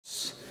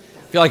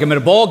I feel like I'm at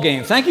a ball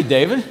game. Thank you,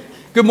 David.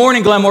 Good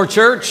morning, Glenmore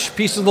Church.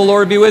 Peace of the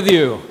Lord be with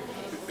you.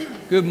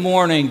 Good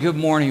morning. Good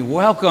morning.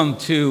 Welcome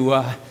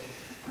to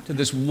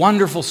this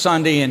wonderful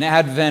Sunday in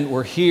Advent.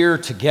 We're here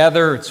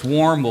together. It's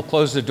warm. We'll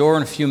close the door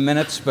in a few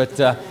minutes,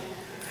 but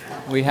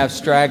we have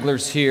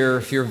stragglers here.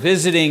 If you're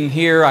visiting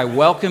here, I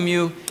welcome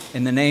you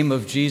in the name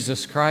of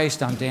Jesus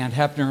Christ. I'm Dan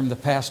Hepner. I'm the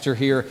pastor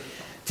here.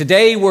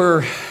 Today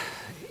we're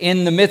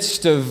in the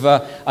midst of,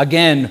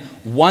 again,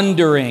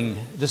 wondering.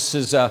 This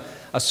is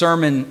a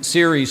sermon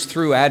series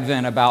through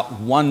Advent about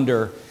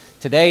wonder.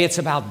 Today it's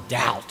about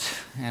doubt,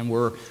 and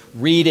we're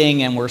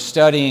reading and we're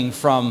studying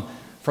from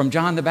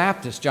John the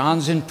Baptist.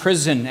 John's in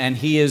prison, and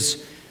he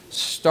is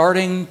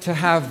starting to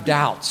have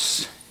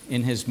doubts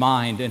in his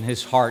mind and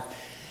his heart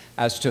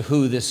as to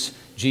who this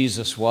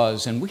Jesus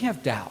was. And we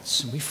have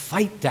doubts. We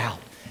fight doubt.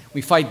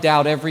 We fight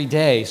doubt every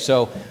day.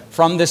 So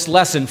from this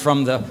lesson,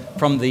 from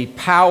the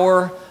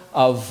power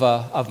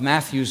of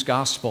Matthew's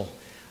gospel,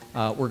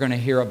 we're going to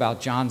hear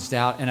about John's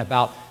doubt and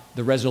about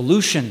the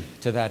resolution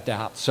to that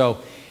doubt. So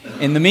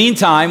in the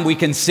meantime, we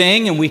can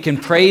sing and we can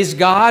praise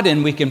God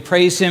and we can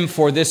praise Him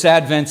for this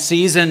Advent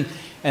season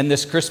and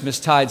this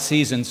Christmastide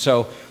season.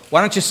 So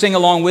why don't you sing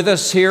along with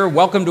us here?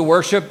 Welcome to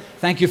worship.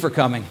 Thank you for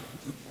coming.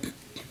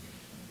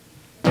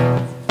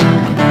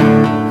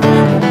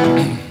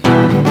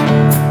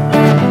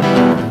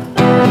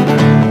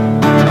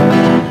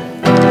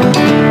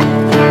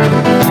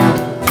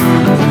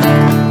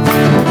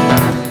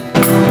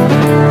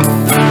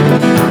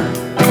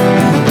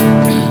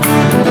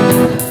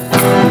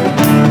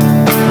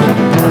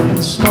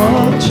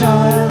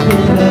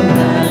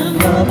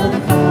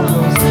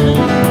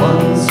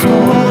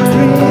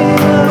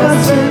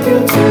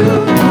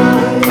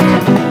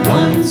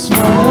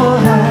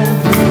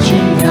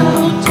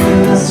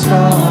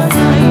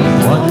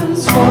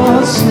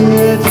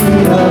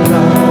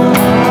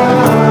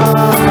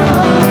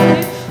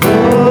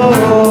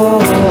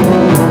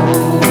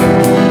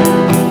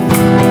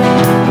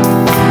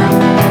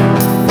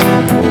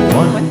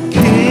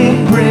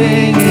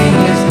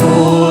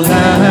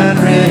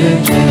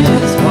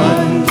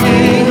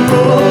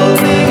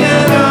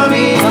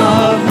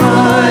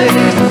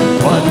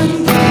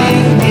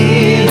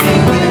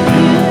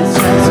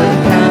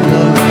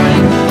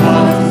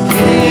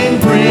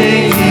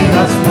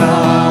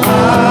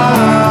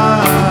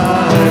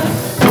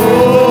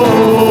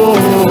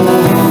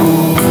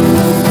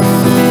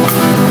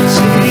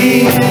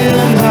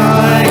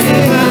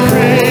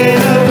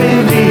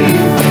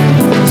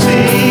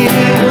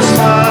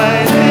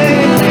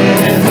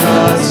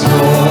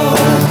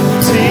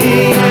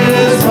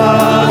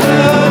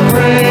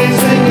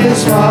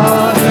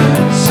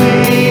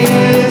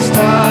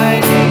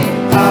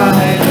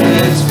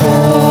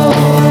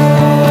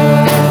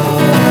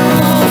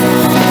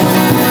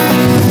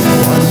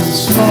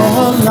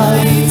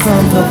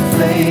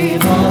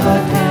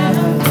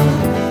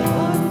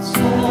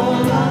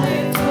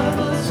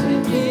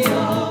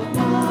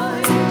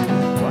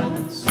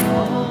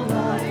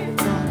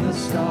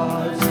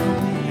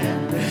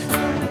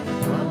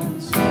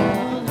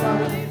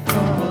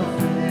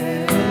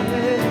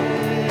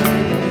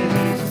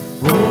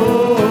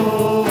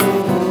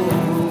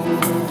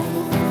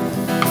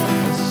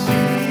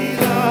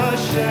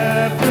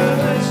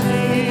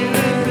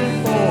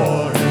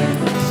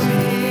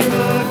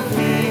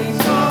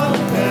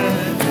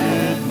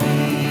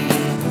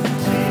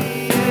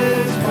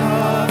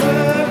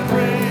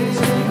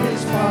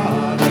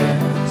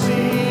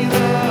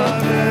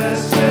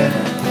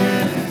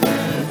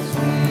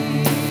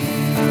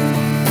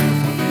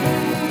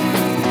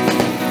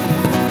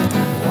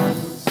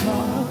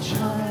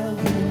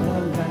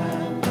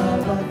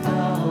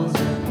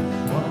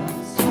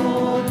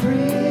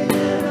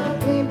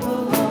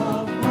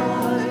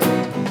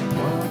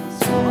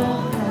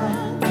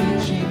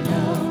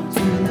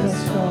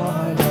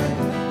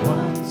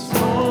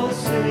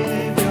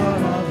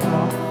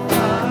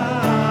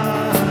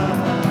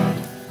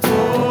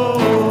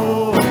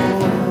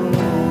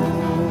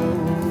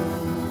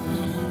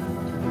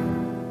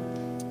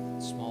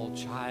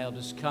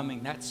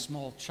 That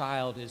small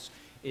child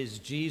is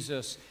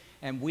Jesus,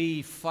 and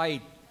we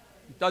fight.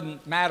 It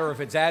doesn't matter if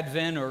it's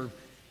Advent or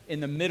in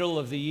the middle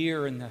of the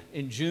year,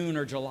 in June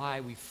or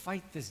July, we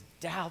fight this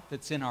doubt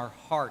that's in our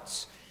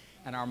hearts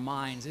and our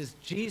minds. Is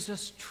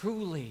Jesus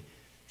truly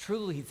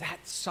that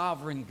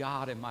sovereign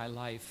God in my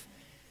life?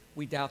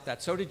 We doubt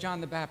that. So did John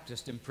the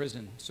Baptist in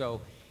prison.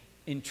 So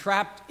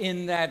entrapped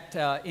in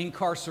that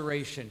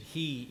incarceration,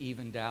 he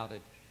even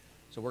doubted.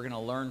 So we're going to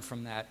learn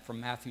from that, from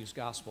Matthew's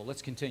gospel.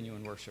 Let's continue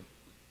in worship.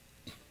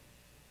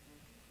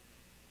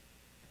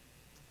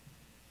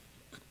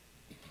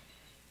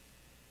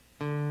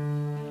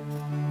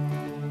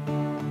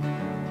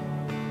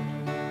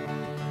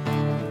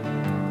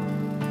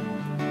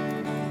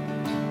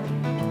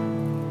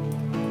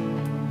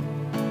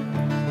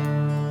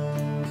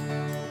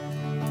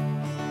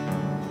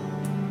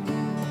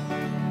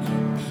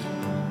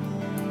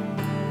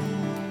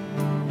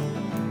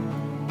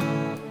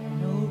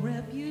 No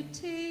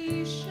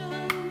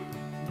reputation,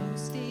 no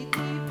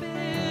stately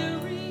bearing.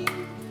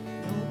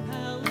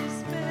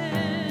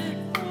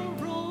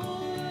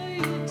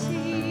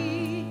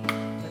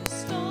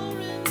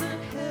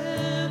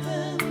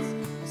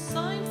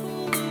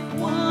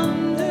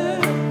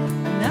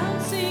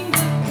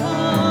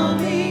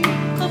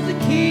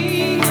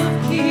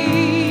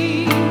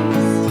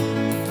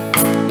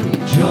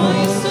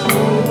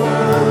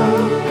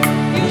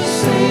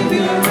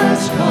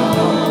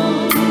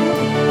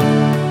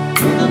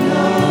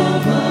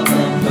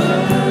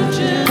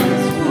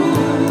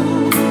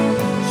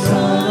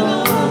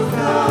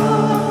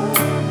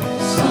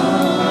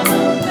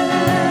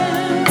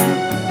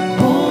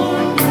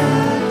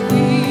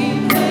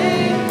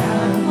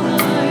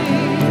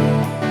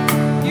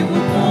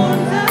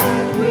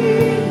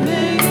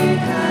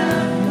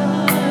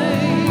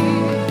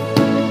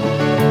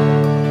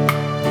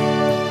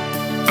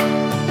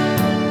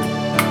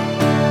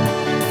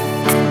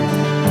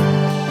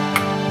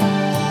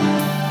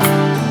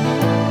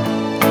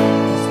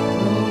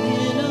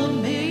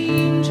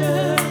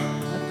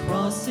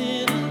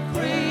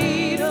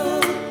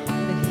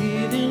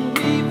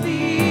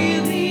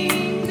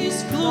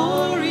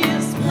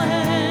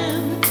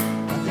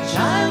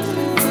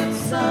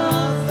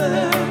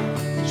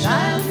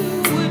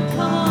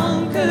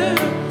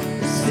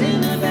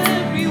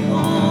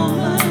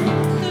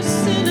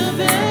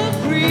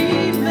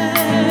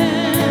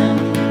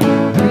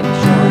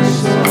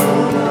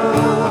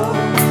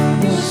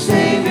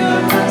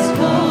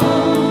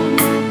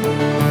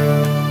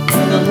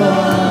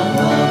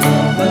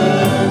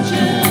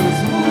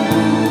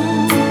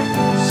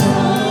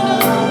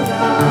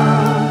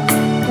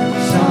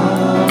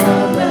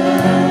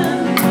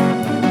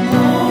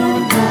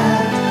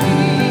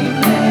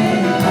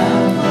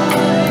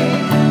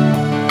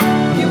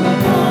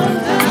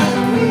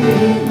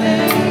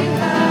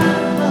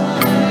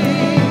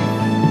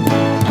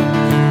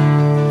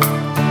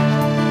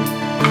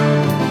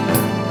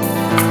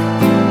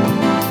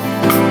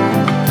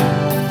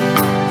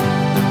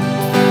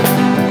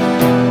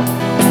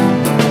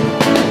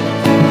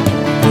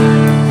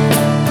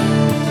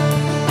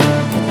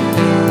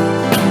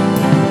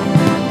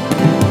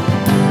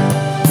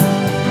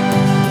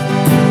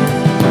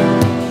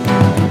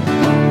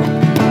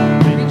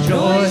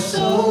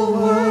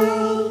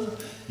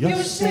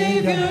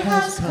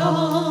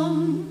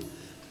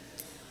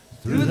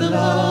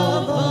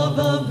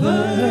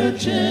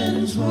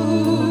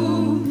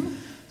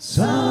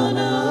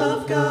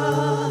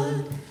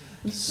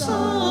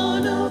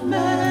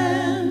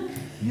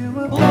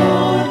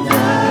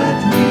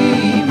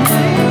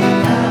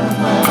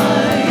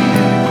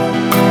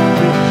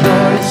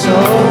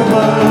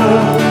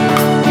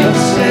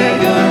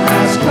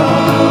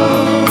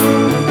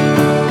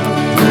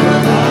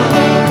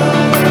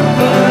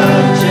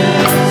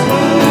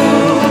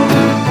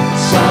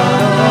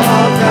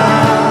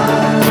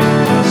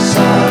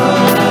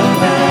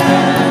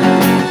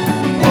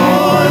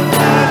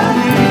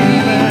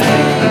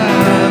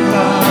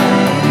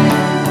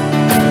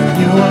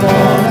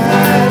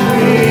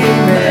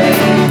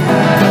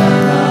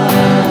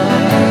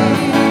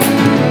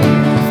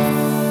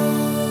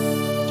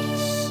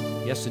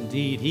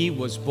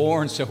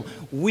 So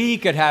we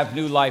could have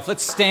new life.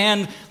 Let's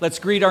stand, let's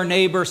greet our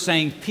neighbor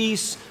saying,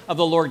 peace of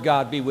the Lord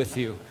God be with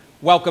you.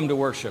 Welcome to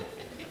worship.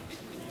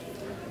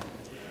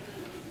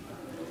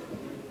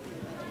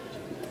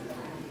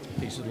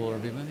 Peace of the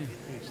Lord be with you.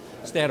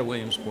 Stay out of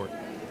Williamsport.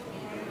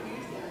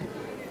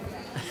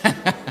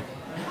 I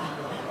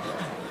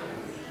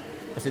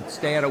said,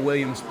 stay out of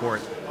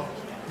Williamsport.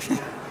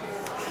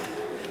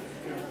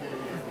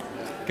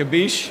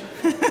 Kabish?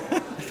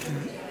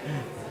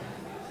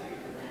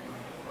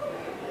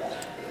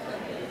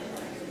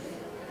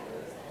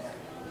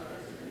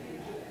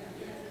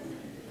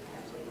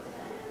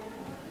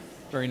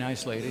 Very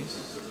nice,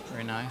 ladies.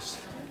 Very nice.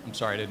 I'm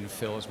sorry I didn't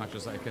fill as much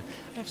as I could.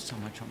 I have so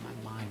much on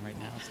my mind right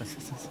now.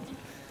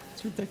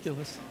 It's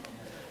ridiculous.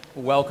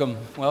 Welcome,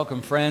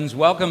 welcome, friends.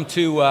 Welcome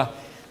to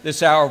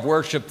this hour of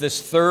worship,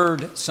 this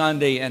third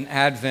Sunday in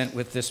Advent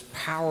with this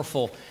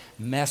powerful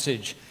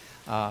message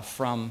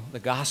from the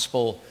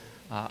Gospel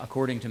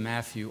according to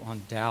Matthew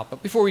on doubt.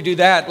 But before we do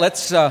that,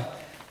 let's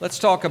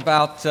talk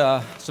about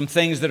some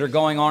things that are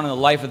going on in the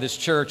life of this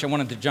church. I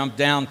wanted to jump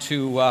down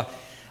to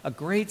a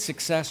great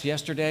success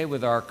yesterday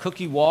with our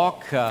cookie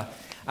walk. I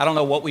don't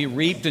know what we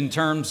reaped in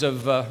terms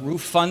of roof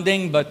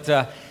funding, but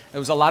there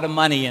was a lot of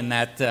money in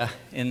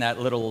that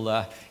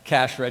little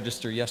cash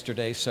register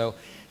yesterday. So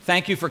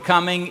thank you for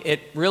coming.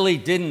 It really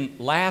didn't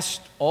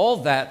last all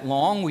that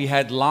long. We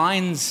had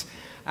lines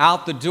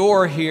out the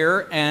door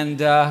here,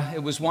 and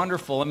it was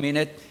wonderful. I mean,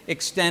 it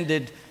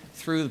extended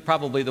through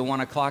probably the 1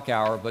 o'clock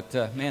hour,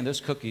 but man,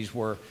 those cookies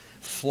were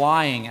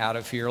flying out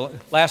of here.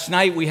 Last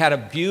night we had a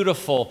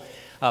beautiful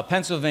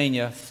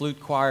Pennsylvania Flute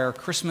Choir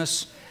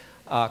Christmas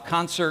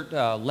concert,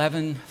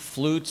 11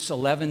 flutes,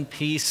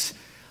 11-piece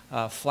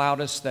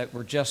flautists that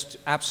were just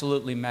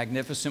absolutely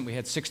magnificent. We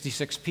had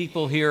 66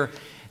 people here,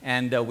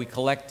 and we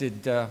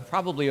collected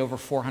probably over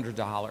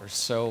 $400.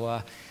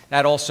 So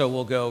that also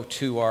will go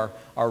to our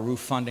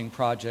roof funding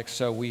project.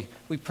 So we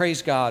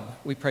praise God.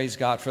 We praise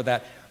God for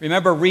that.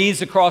 Remember,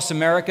 Wreaths Across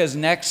America is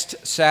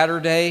next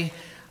Saturday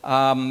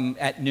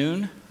at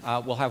noon.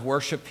 We'll have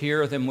worship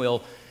here, then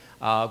we'll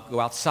go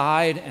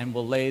outside and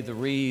we'll lay the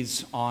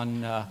wreaths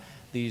on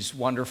these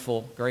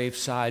wonderful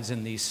gravesides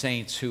and these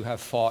saints who have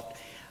fought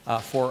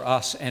for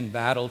us and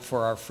battled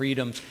for our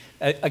freedoms.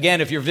 Again,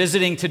 if you're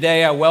visiting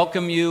today, I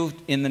welcome you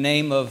in the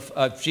name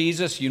of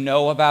Jesus. You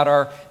know about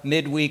our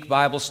midweek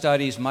Bible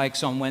studies.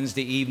 Mike's on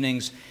Wednesday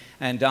evenings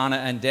and Donna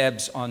and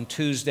Deb's on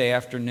Tuesday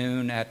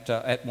afternoon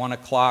at 1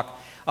 o'clock.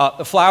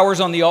 The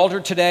flowers on the altar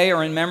today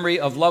are in memory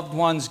of loved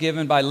ones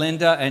given by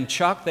Linda and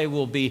Chuck. They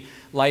will be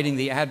lighting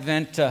the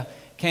Advent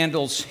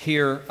candles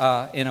here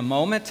in a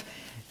moment.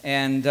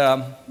 And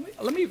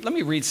let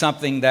me read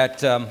something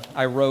that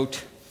I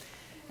wrote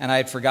and I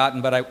had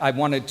forgotten, but I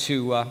wanted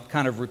to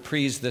kind of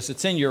reprise this.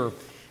 It's in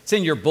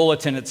your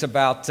bulletin. It's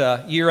about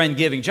year-end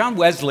giving. John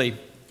Wesley,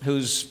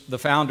 who's the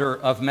founder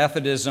of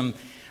Methodism,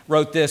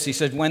 wrote this. He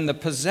said, "When the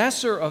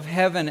possessor of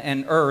heaven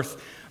and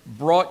earth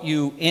brought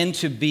you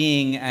into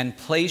being and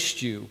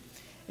placed you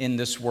in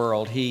this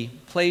world, he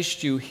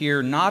placed you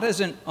here not as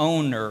an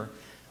owner,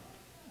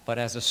 but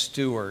as a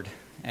steward."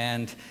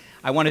 And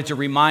I wanted to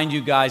remind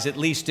you guys, at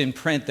least in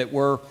print, that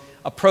we're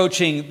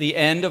approaching the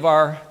end of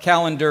our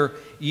calendar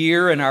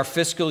year and our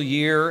fiscal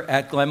year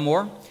at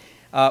Glenmore.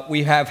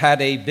 We have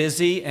had a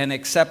busy and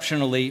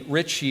exceptionally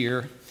rich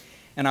year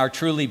and are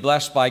truly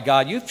blessed by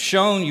God. You've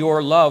shown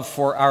your love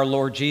for our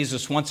Lord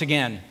Jesus once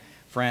again,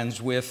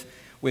 friends, with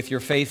your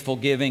faithful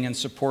giving and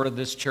support of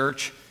this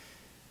church.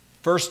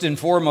 First and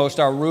foremost,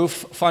 our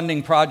roof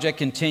funding project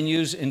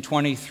continues in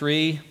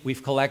 23.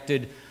 We've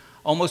collected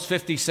almost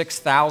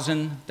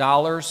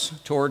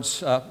 $56,000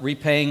 towards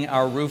repaying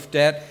our roof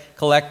debt.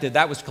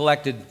 That was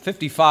collected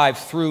 55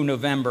 through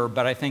November,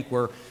 but I think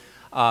we're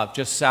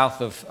just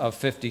south of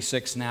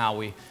 56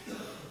 now.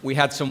 We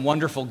had some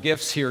wonderful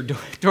gifts here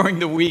during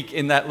the week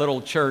in that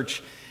little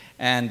church,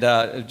 and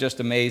just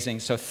amazing.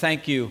 So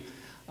thank you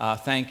from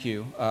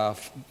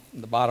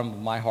the bottom of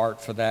my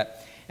heart for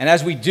that. And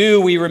as we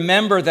do, we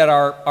remember that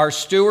our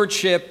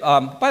stewardship,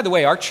 by the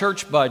way, our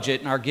church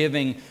budget and our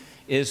giving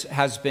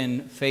has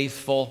been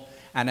faithful,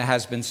 and it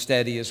has been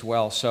steady as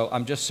well. So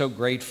I'm just so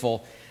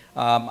grateful.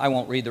 I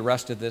won't read the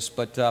rest of this,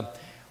 but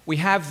we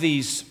have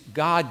these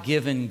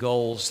God-given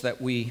goals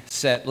that we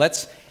set.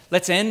 Let's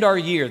end our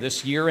year,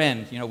 this year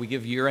end. You know, we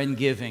give year end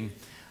giving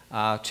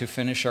to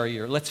finish our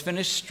year. Let's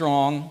finish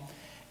strong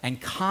and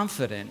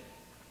confident,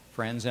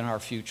 friends, in our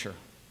future.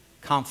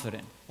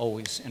 Confident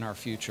always in our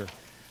future.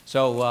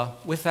 So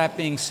with that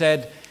being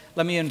said,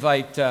 let me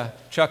invite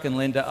Chuck and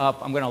Linda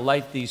up. I'm going to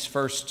light these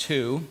first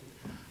two.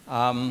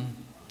 I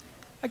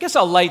guess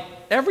I'll light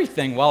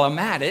everything while I'm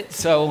at it.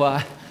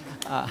 So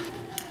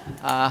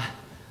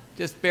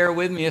just bear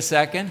with me a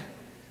second.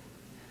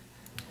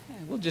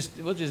 We'll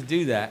just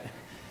do that.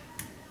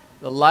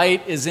 The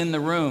light is in the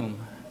room.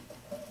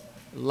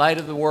 The light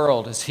of the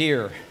world is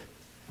here.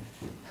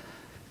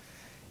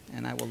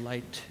 And I will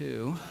light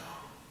two.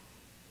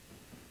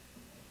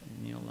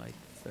 And you'll light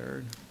the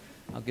third.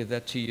 I'll give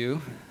that to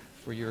you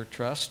for your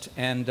trust.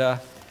 And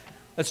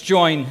let's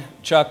join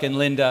Chuck and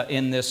Linda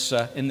in this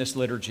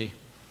liturgy.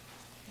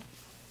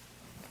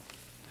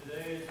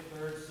 Today is the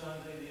third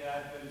Sunday of the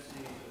Advent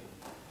season.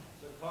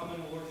 So come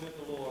and worship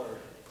the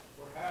Lord.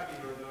 For happy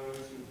are those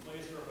who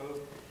place their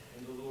hope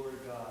in the Lord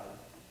God.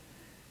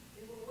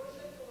 We will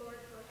worship the Lord,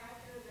 for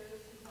happy are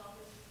those who help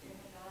us in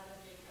the God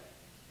of Jacob.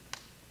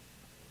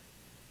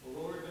 The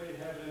Lord made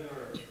heaven and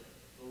earth.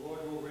 The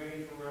Lord will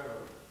reign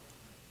forever,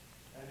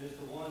 and is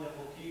the one that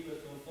will keep us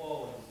from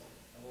falling,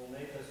 and will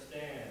make us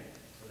stand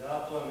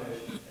without blemish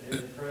and in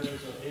the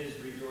presence of his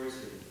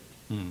rejoicing.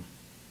 Hmm.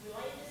 We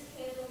light this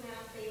candle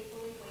now,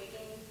 faithfully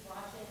waiting,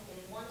 watching in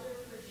wonder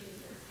for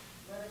Jesus.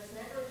 Let us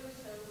never lose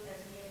hope as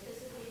we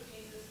anticipate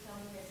Jesus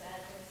coming this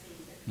Advent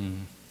season.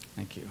 Hmm.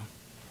 Thank you.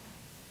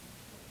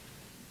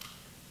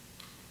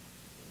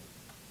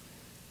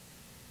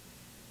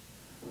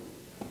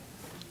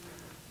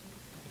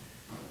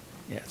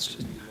 Yeah,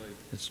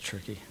 it's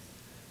tricky.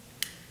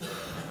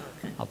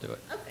 I'll do it.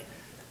 Okay.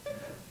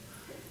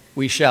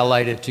 We shall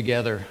light it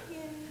together.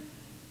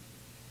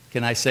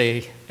 Can I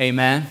say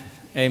amen?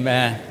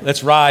 Amen.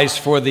 Let's rise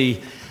for the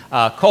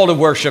call to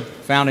worship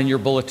found in your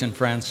bulletin,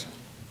 friends.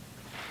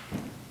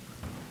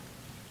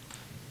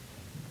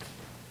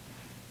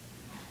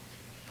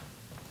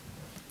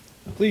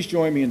 Please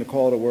join me in the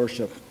call to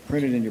worship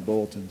printed in your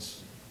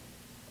bulletins.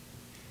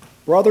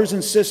 Brothers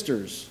and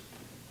sisters,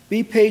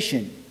 be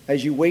patient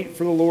as you wait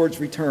for the Lord's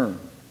return.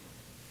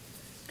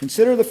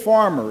 Consider the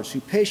farmers who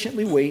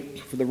patiently wait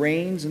for the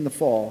rains in the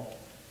fall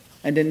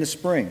and in the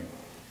spring.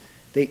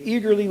 They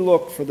eagerly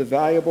look for the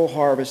valuable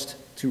harvest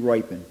to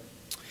ripen.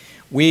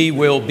 We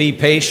will be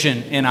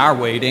patient in our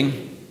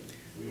waiting.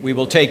 We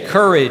will take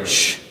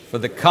courage, for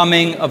the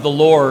coming of the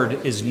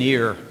Lord is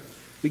near.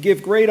 We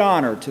give great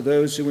honor to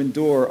those who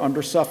endure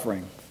under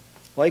suffering.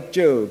 Like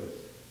Job,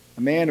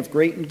 a man of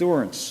great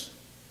endurance,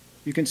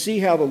 you can see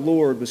how the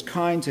Lord was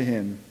kind to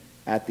him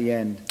at the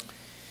end.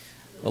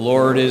 The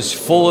Lord is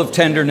full of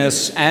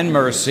tenderness and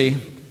mercy.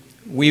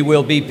 We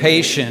will be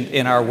patient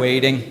in our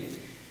waiting.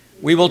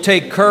 We will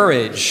take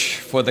courage,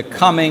 for the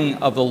coming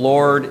of the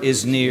Lord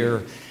is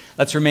near.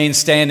 Let's remain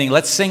standing.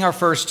 Let's sing our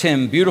first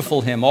hymn,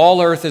 beautiful hymn,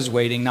 All Earth is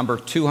Waiting, number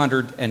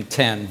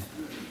 210.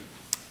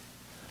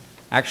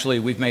 Actually,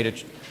 we've made it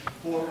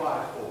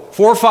 454.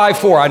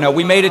 454. I know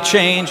we made a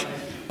change.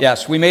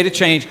 Yes, we made a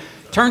change.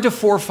 Turn to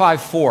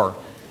 454.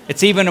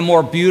 It's even a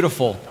more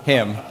beautiful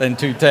hymn than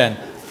 210.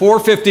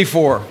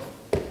 454.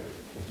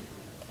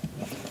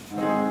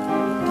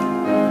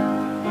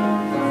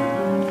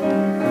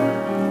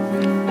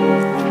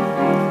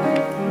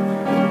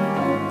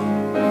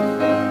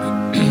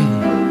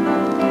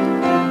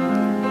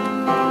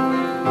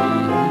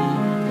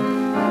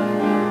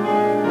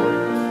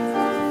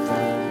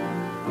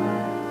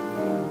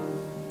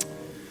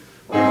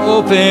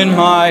 Open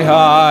my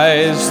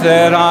eyes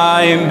that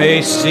I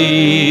may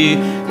see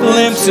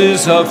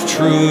glimpses of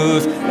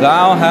truth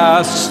thou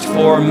hast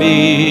for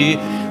me.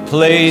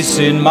 Place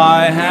in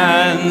my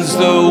hands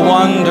the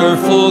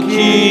wonderful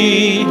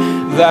key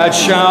that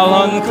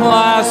shall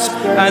unclasp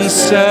and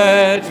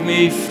set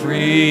me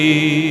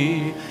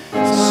free.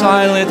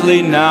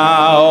 Silently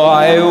now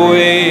I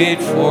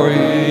wait for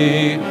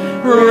thee,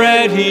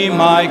 ready,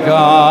 my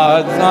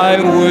God,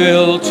 thy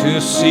will to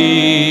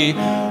see.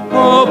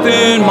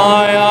 Open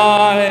my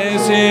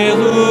eyes,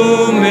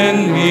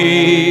 illumine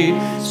me,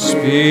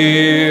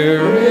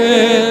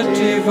 Spirit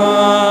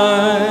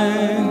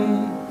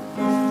divine.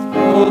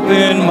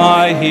 Open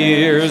my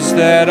ears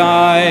that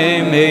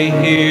I may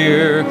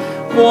hear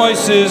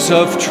voices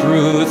of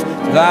truth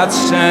that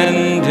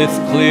sendeth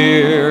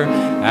clear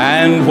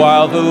And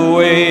while the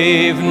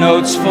wave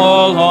notes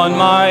fall on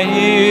my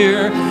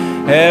ear,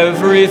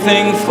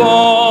 everything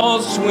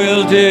false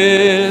will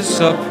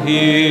disappear.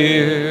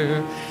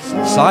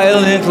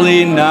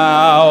 Silently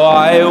now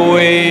I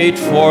wait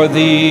for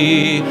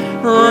thee,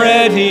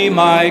 ready,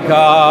 my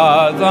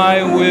God,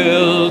 thy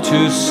will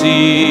to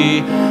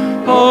see.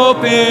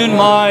 Open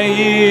my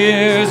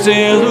ears,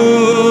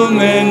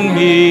 illumine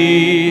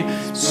me,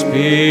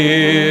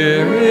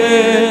 Spirit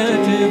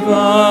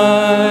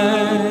divine.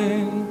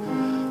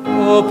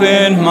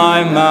 Open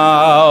my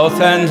mouth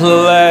and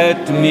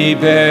let me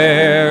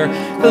bear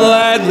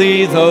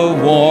gladly the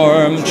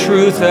warm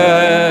truth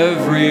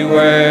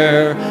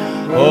everywhere.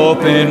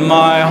 Open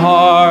my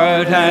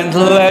heart and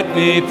let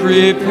me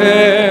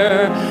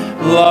prepare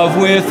love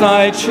with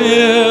thy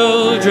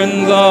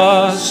children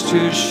thus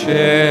to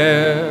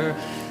share.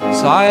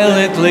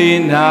 Silently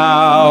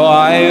now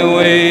I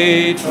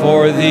wait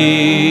for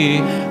thee,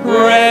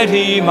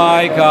 ready,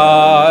 my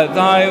God,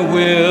 thy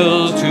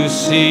will to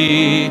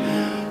see.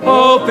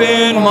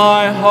 Open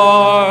my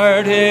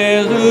heart,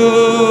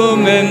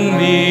 illumine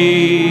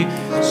me,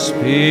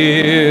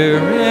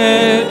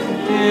 Spirit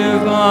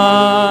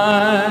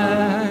divine.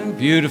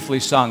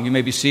 Beautifully sung. You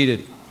may be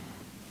seated.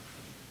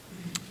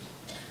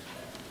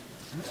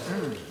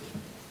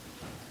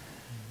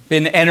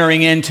 Been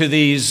entering into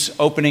these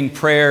opening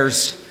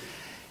prayers,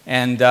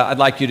 and I'd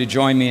like you to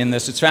join me in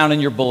this. It's found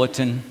in your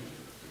bulletin.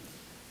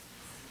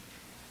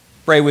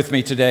 Pray with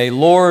me today.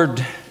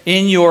 Lord,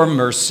 in your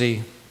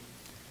mercy,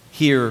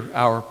 hear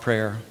our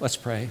prayer. Let's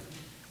pray.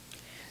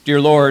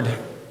 Dear Lord,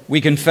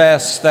 we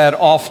confess that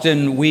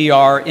often we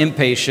are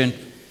impatient.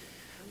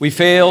 We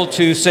fail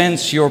to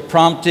sense your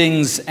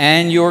promptings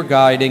and your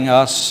guiding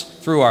us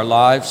through our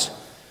lives.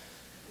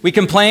 We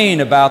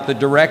complain about the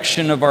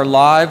direction of our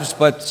lives,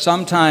 but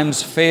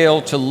sometimes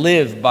fail to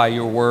live by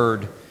your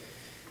word.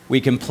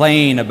 We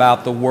complain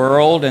about the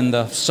world and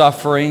the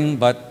suffering,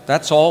 but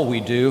that's all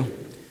we do.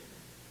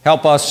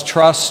 Help us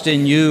trust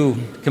in you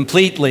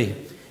completely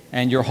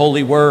and your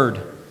holy word,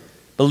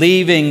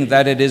 believing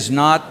that it is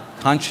not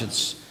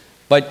conscience,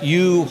 but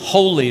you,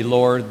 holy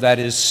Lord, that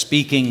is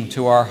speaking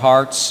to our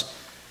hearts.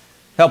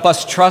 Help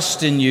us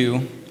trust in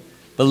you,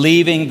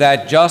 believing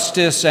that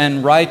justice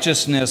and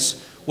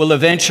righteousness will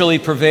eventually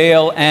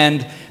prevail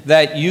and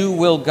that you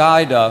will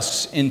guide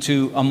us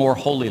into a more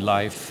holy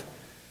life,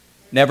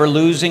 never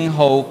losing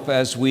hope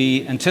as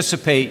we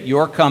anticipate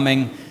your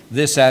coming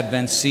this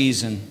Advent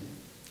season.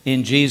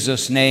 In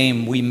Jesus'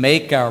 name, we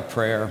make our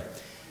prayer.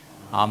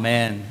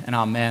 Amen and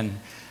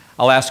amen.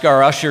 I'll ask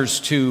our ushers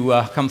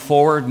to come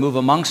forward, move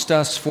amongst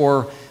us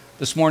for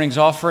this morning's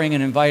offering,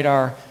 and invite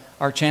our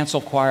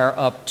chancel choir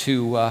up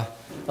to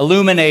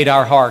illuminate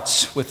our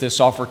hearts with this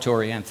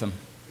offertory anthem.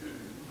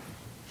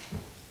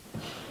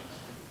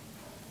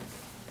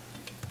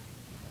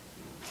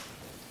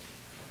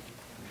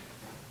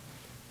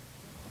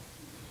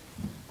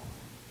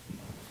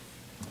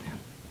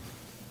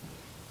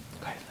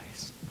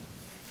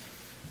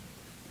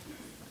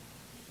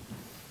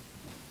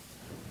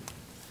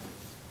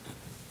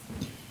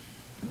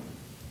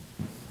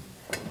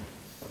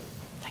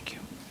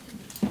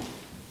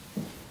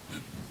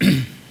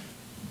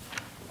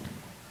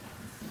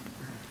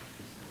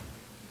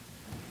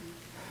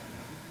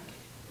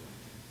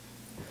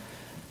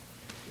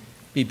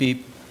 Beep,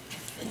 beep.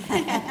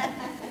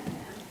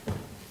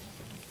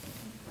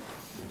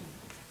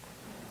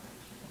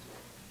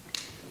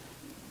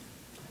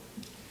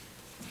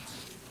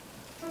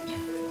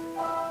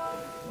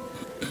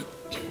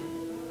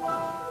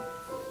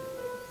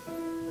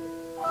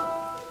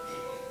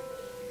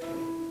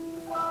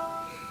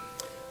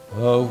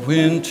 A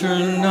winter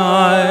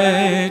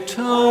night,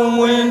 a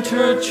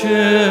winter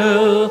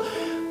chill,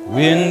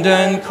 wind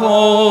and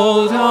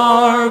cold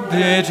are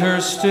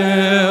bitter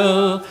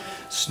still.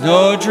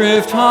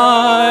 Snowdrift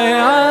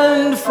high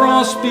and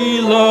frost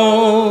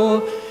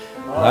below,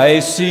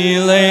 icy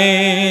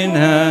lane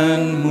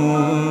and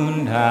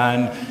moon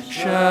and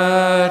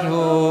shadow.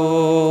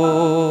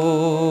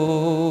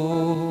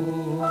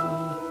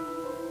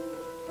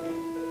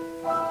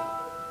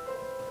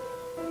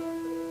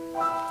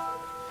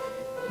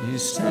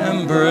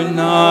 December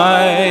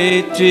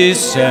night,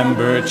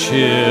 December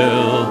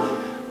chill,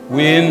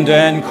 wind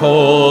and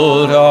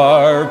cold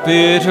are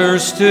bitter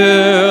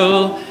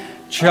still.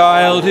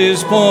 Child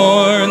is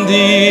born, the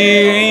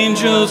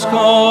angels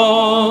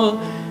call,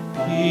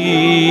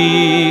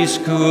 peace,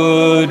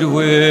 goodwill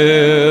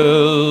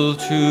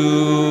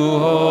to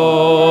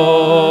all.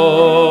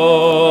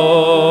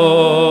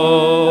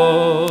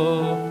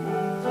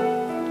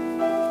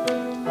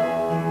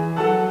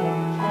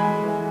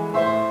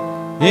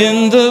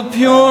 In the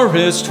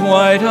purest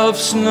white of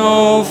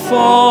snowfall,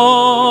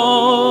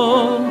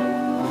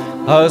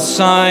 a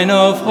sign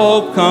of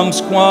hope comes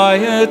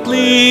quietly.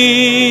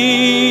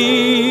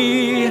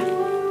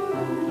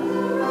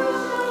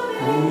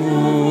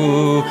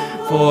 Ooh,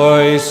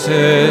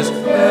 voices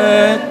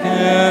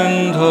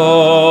beckon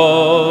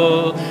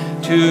all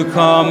to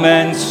come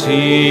and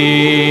see.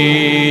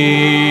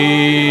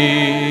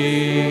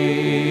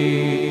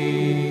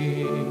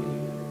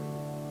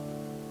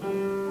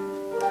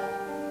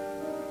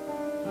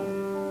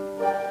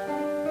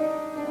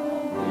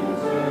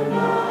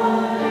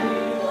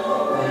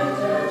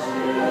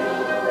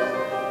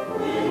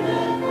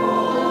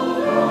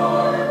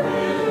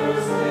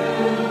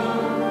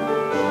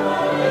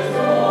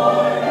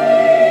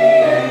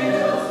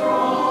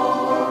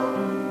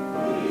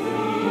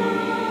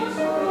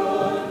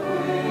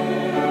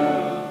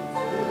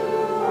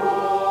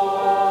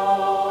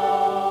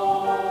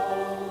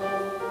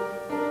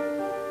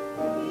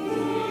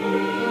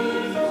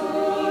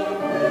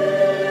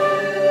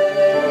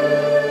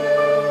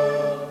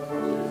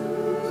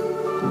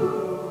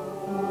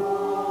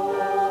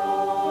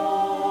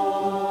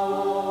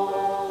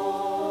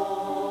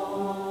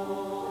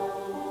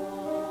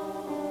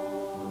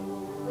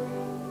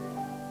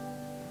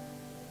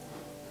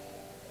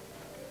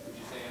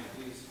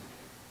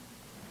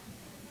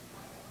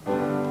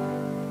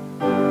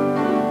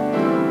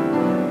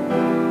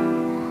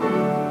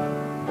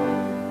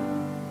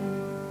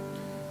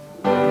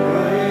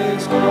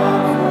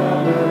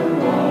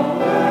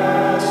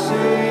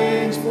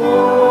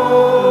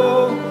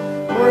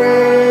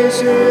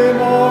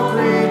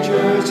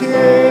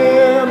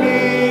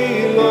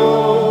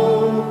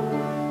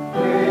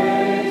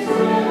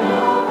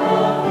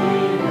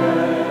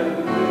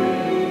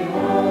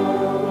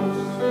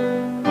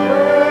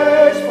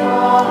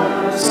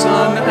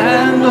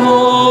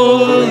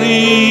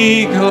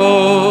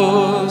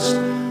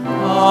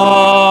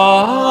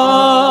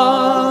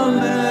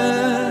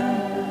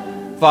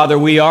 Father,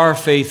 we are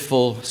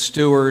faithful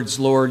stewards,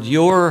 Lord.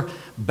 Your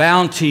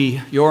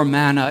bounty, your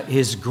manna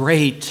is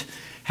great.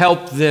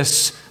 Help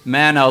this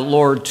manna,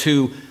 Lord,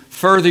 to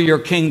further your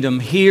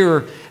kingdom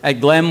here at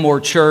Glenmore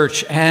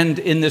Church and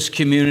in this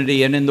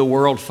community and in the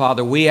world,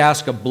 Father. We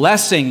ask a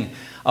blessing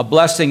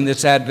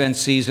this Advent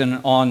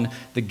season on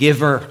the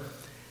giver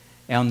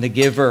and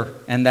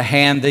the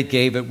hand that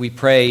gave it. We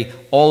pray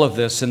all of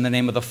this in the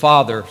name of the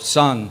Father,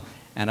 Son,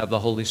 and of the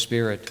Holy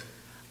Spirit.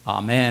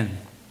 Amen.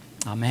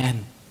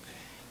 Amen.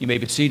 You may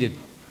be seated.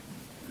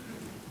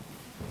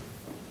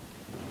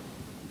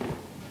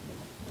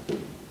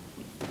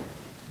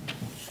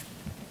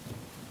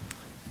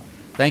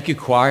 Thank you,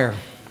 choir.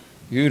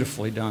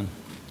 Beautifully done.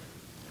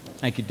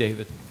 Thank you,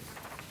 David.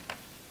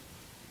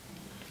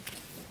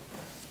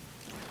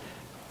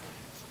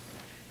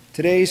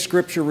 Today's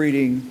scripture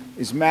reading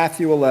is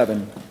Matthew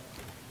 11,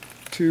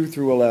 2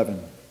 through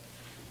 11,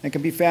 and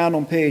can be found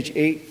on page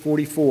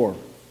 844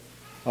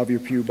 of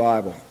your pew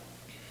Bible.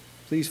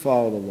 Please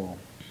follow along.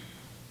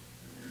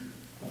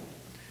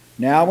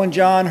 Now when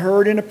John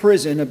heard in a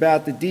prison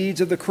about the deeds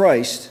of the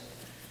Christ,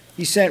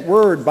 he sent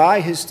word by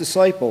his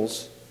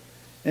disciples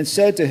and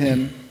said to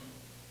him,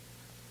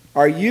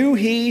 "Are you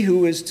he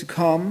who is to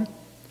come,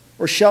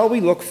 or shall we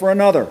look for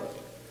another?"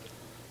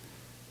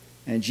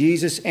 And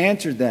Jesus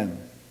answered them,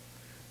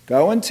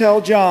 "Go and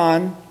tell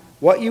John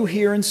what you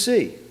hear and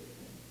see.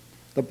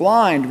 The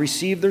blind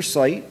receive their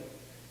sight,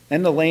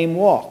 and the lame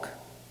walk.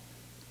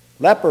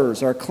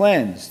 Lepers are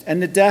cleansed,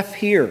 and the deaf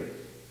hear,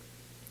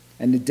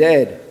 and the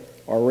dead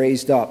are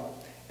raised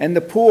up, and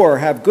the poor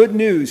have good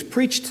news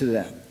preached to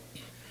them.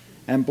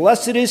 And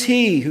blessed is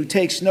he who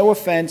takes no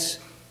offense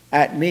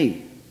at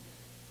me."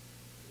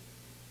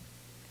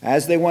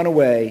 As they went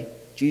away,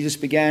 Jesus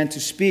began to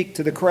speak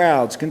to the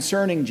crowds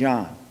concerning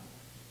John.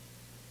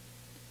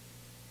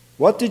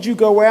 "What did you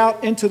go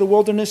out into the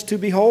wilderness to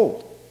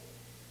behold?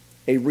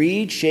 A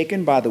reed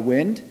shaken by the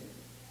wind?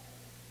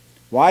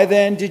 Why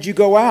then did you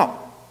go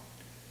out?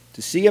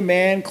 To see a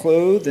man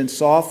clothed in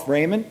soft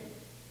raiment?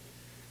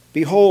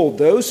 Behold,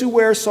 those who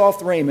wear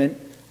soft raiment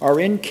are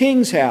in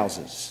kings'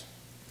 houses.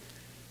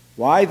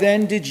 Why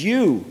then did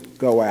you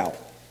go out?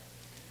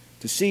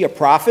 To see a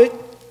prophet?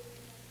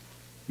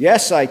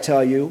 Yes, I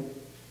tell you,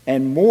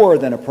 and more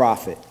than a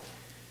prophet.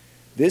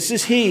 This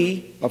is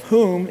he of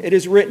whom it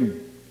is written,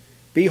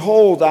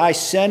 'Behold, I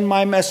send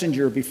my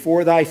messenger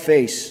before thy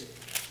face,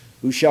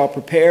 who shall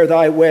prepare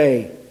thy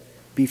way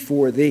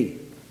before thee.'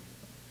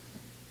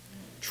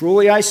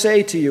 Truly I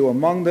say to you,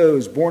 among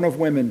those born of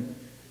women,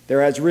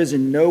 there has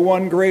risen no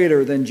one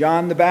greater than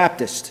John the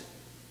Baptist.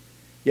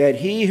 Yet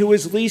he who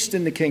is least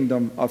in the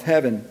kingdom of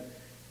heaven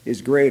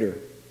is greater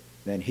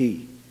than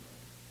he."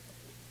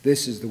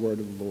 This is the word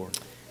of the Lord.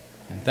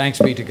 And thanks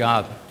be to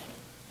God.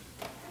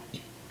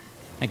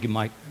 Thank you,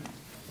 Mike.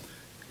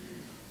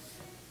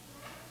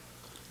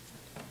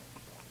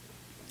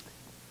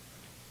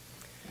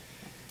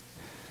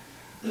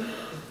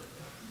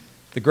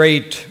 The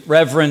great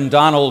Reverend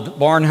Donald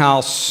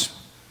Barnhouse,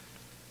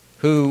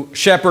 who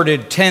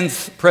shepherded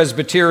 10th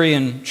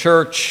Presbyterian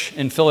Church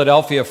in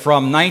Philadelphia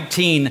from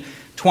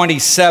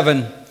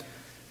 1927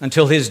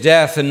 until his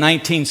death in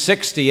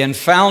 1960, and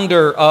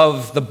founder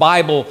of the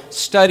Bible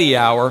Study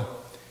Hour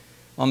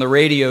on the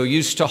radio,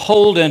 used to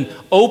hold an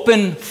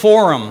open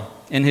forum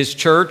in his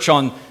church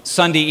on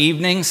Sunday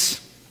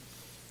evenings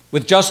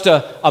with just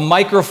a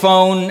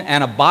microphone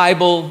and a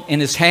Bible in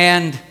his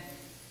hand.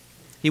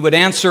 He would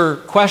answer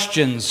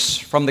questions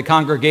from the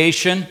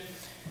congregation,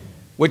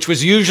 which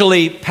was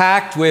usually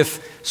packed with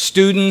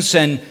students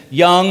and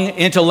young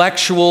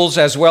intellectuals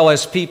as well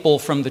as people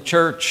from the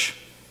church.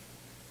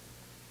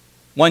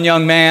 One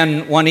young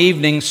man one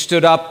evening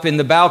stood up in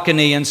the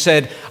balcony and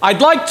said,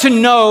 "I'd like to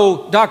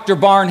know, Dr.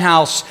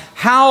 Barnhouse,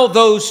 how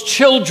those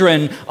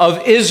children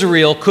of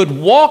Israel could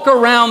walk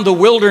around the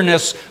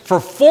wilderness for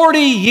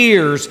 40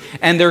 years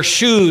and their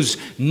shoes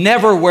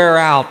never wear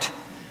out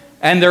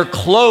and their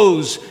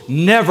clothes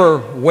never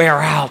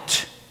wear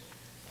out."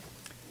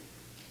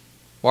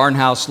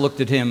 Barnhouse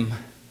looked at him,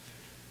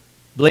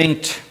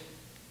 blinked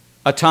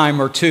a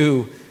time or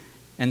two,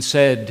 and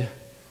said,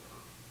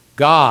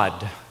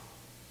 "God.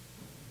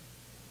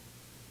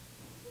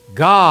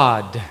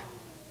 God."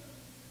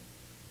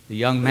 The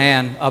young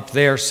man up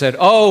there said,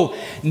 "Oh,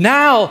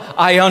 now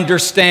I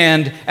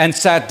understand," and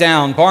sat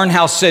down.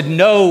 Barnhouse said,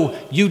 "No,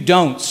 you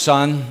don't,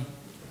 son.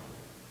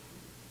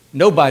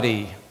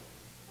 Nobody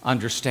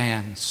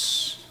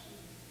understands."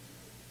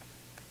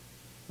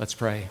 Let's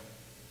pray.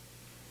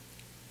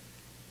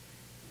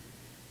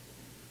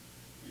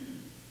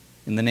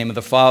 In the name of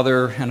the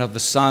Father, and of the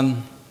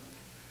Son,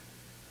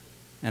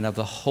 and of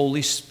the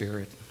Holy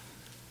Spirit.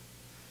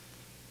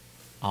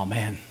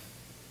 Amen.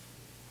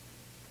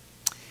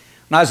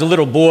 When I was a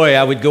little boy,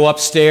 I would go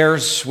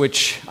upstairs,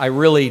 which I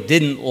really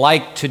didn't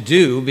like to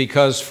do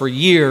because for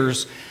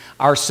years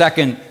our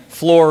second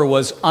floor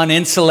was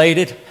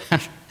uninsulated.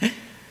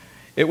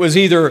 It was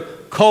either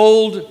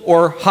cold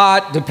or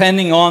hot,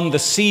 depending on the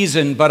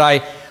season, but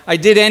I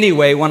did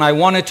anyway when I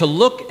wanted to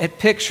look at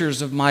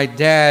pictures of my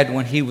dad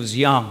when he was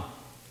young.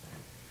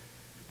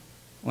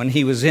 when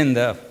he was in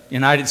the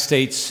United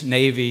States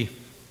Navy,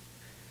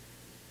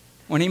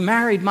 when he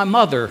married my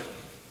mother,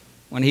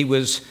 when he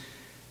was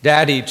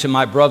daddy to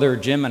my brother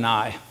Jim and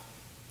I.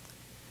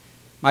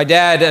 My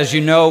dad, as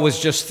you know, was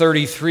just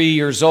 33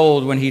 years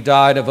old when he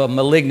died of a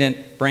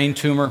malignant brain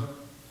tumor.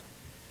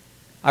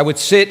 I would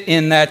sit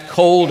in that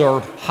cold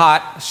or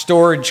hot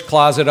storage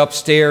closet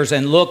upstairs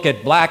and look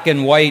at black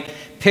and white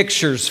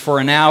pictures for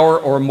an hour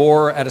or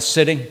more at a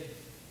sitting,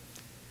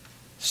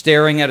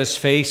 staring at his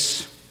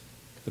face,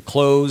 the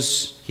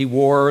clothes he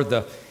wore,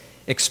 the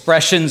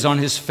expressions on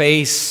his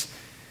face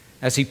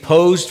as he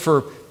posed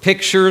for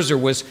pictures or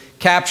was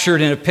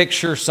captured in a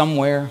picture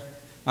somewhere.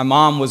 My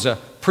mom was a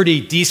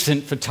pretty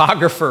decent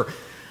photographer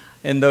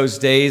in those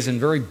days and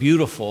very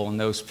beautiful in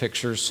those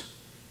pictures.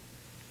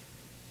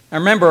 I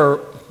remember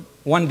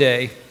one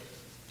day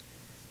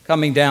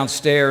coming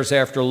downstairs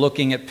after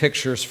looking at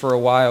pictures for a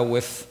while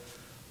with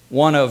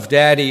one of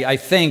Daddy, I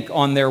think,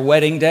 on their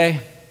wedding day.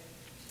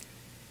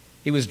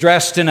 He was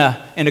dressed in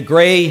a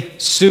gray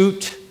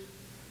suit.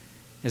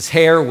 His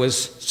hair was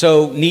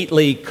so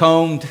neatly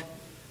combed,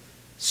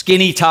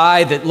 skinny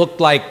tie that looked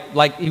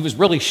like he was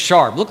really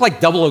sharp, looked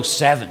like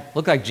 007,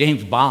 looked like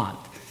James Bond.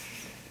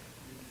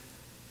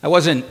 I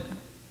wasn't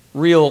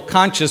real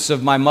conscious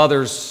of my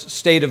mother's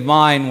state of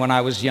mind when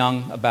I was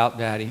young about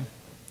Daddy.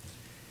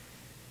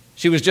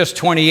 She was just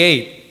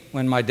 28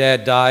 when my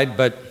dad died,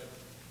 but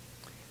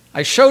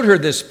I showed her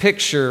this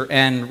picture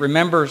and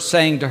remember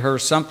saying to her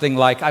something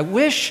like, I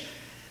wish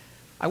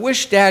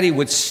Daddy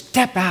would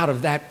step out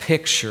of that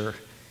picture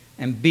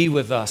and be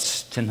with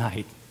us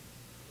tonight.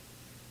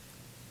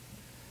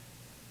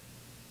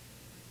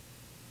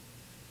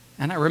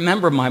 And I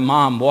remember my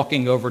mom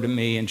walking over to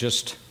me and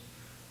just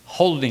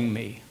holding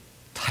me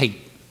tight.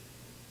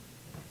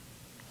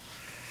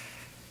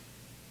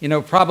 You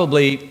know,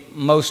 probably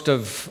most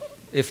of,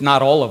 if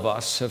not all of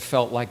us, have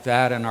felt like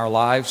that in our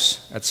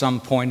lives at some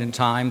point in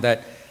time,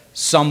 that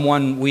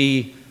someone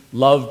we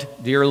loved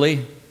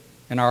dearly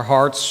in our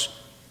hearts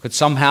could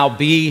somehow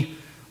be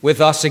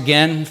with us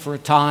again for a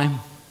time,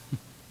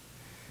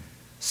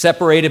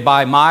 separated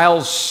by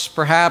miles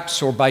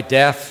perhaps or by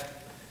death.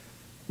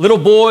 Little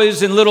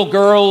boys and little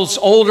girls,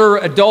 older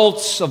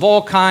adults of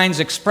all kinds,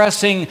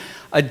 expressing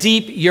a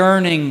deep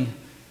yearning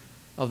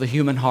of the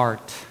human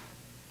heart,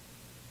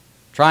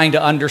 trying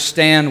to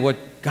understand what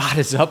God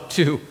is up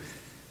to,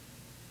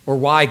 or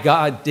why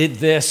God did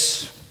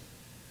this,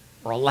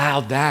 or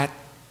allowed that.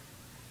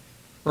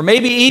 Or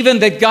maybe even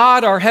that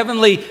God, our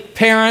heavenly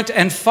parent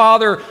and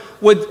Father,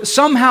 would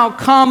somehow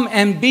come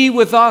and be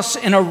with us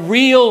in a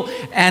real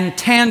and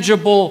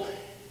tangible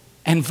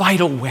and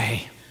vital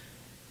way.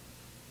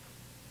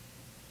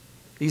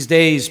 These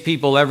days,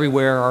 people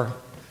everywhere are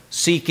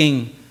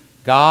seeking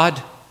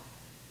God.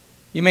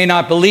 You may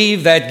not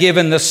believe that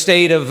given the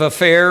state of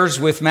affairs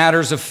with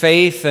matters of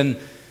faith and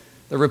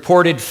the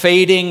reported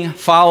fading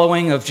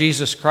following of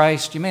Jesus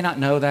Christ. You may not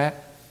know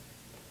that.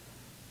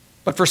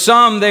 But for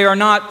some, they are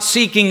not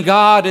seeking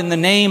God in the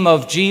name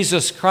of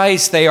Jesus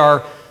Christ. They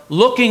are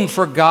looking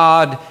for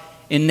God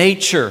in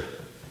nature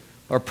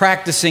or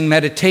practicing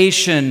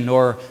meditation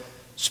or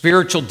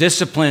spiritual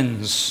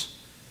disciplines.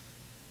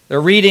 They're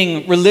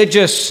reading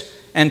religious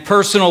and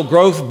personal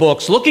growth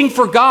books, looking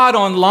for God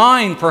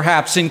online,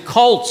 perhaps, in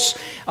cults,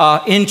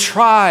 in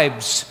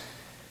tribes,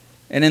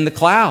 and in the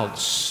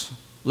clouds,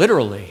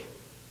 literally.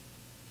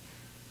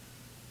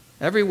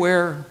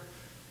 Everywhere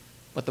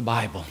but the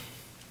Bible.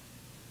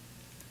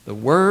 The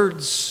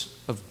words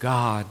of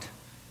God.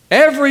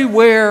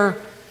 Everywhere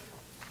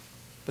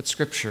but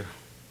Scripture.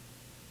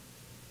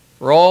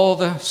 For all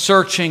the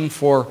searching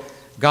for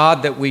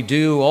God that we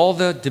do, all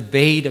the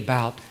debate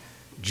about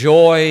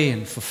joy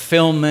and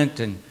fulfillment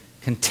and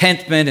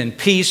contentment and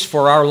peace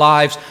for our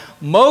lives,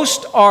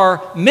 most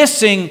are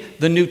missing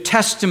the New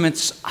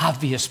Testament's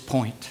obvious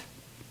point,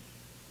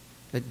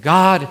 that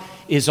God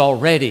is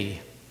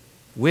already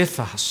with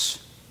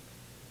us,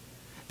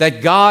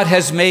 that God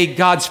has made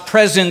God's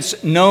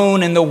presence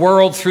known in the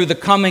world through the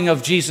coming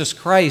of Jesus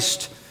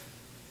Christ,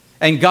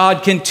 and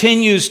God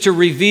continues to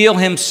reveal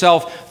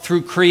himself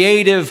through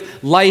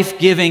creative,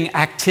 life-giving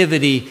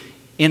activity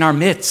in our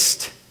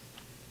midst.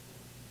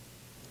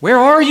 Where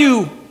are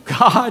you,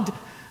 God?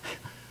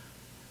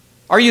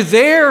 Are you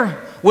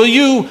there? Will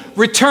you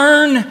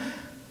return?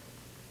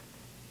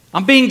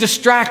 I'm being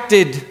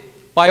distracted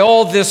by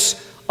all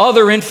this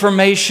other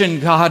information,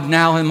 God,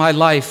 now in my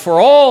life.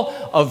 For all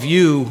of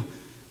you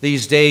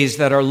these days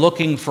that are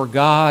looking for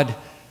God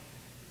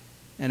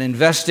and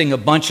investing a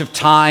bunch of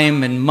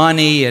time and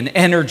money and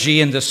energy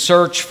in the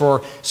search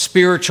for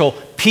spiritual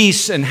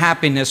peace and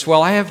happiness,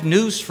 well, I have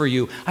news for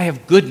you. I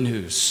have good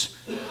news.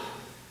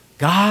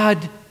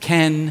 God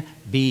can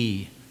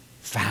be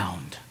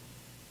found.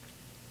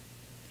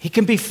 He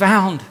can be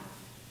found.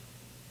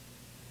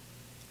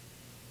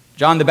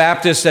 John the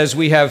Baptist, as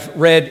we have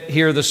read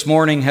here this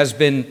morning, has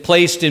been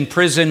placed in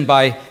prison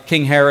by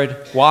King Herod.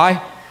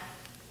 Why?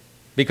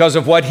 Because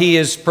of what he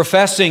is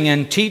professing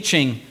and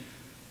teaching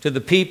to the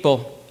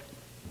people.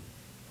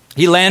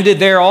 He landed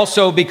there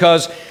also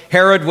because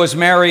Herod was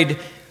married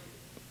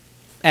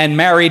and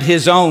married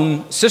his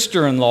own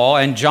sister-in-law,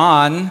 and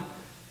John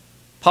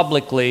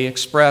publicly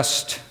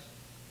expressed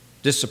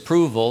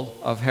disapproval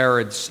of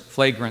Herod's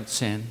flagrant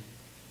sin.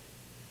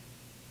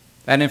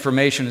 That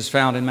information is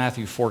found in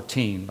Matthew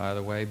 14, by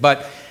the way.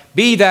 But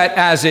be that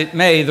as it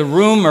may, the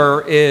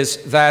rumor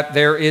is that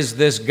there is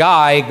this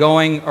guy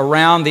going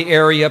around the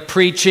area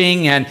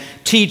preaching and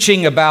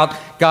teaching about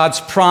God's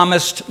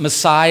promised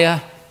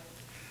Messiah.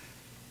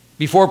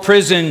 Before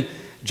prison,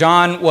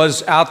 John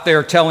was out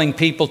there telling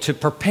people to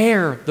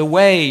prepare the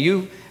way.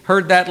 You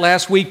heard that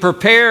last week.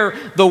 Prepare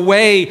the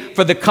way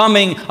for the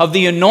coming of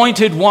the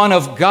anointed one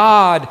of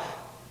God.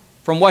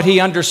 From what he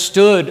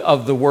understood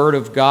of the Word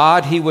of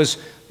God, he was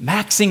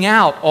maxing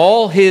out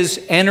all his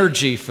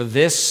energy for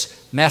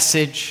this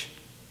message.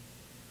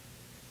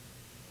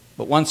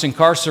 But once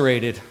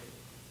incarcerated,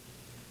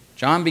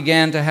 John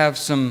began to have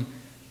some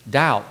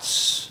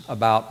doubts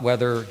about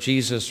whether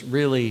Jesus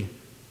really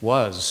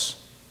was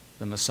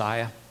the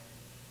Messiah.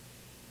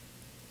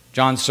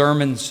 John's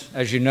sermons,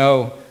 as you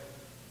know,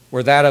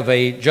 were that of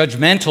a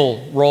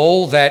judgmental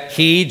role that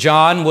he,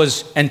 John,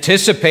 was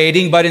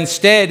anticipating, but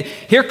instead,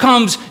 here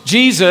comes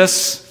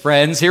Jesus,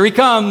 friends, here he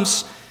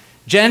comes,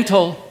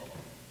 gentle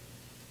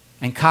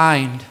and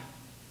kind.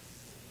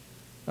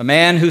 A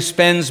man who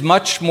spends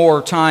much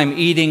more time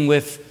eating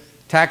with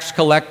tax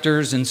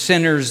collectors and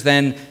sinners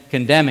than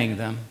condemning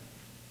them.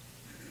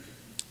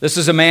 This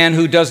is a man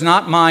who does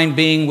not mind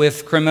being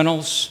with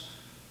criminals,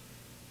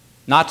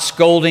 not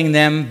scolding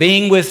them,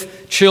 being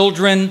with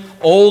children,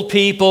 old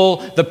people,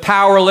 the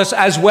powerless,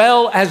 as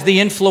well as the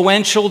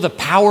influential, the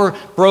power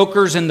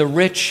brokers, and the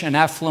rich and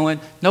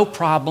affluent. No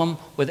problem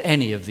with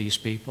any of these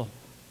people.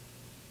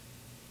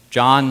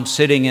 John,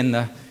 sitting in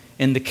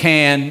the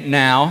can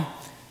now,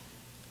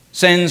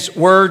 sends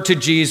word to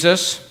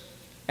Jesus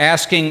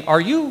asking,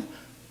 "Are you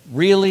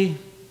really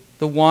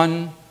the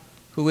one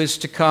who is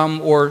to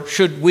come, or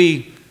should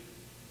we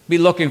be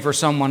looking for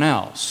someone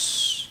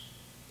else?"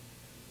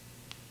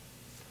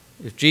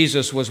 If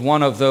Jesus was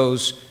one of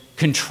those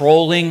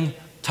controlling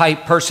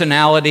type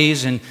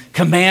personalities and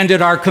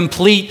commanded our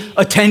complete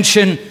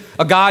attention,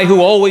 a guy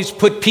who always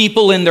put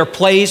people in their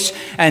place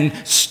and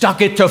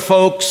stuck it to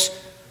folks,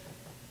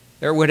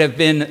 there would have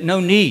been no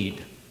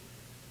need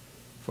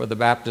for the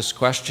Baptist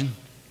question.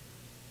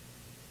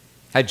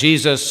 Had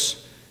Jesus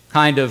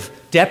kind of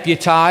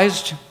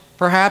deputized,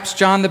 perhaps,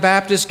 John the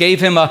Baptist,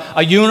 gave him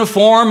a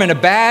uniform and a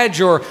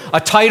badge or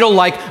a title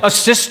like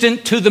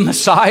assistant to the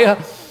Messiah,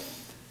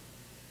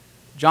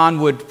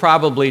 John would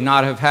probably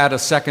not have had a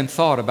second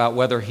thought about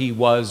whether he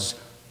was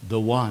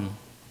the one.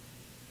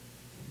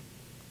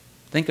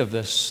 Think of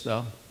this,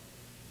 though.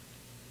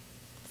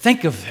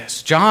 Think of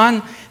this.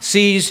 John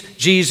sees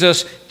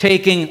Jesus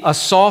taking a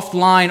soft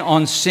line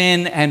on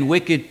sin and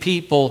wicked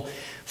people,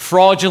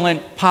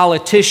 fraudulent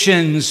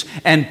politicians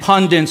and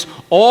pundits,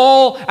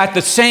 all at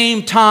the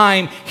same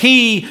time.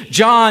 He,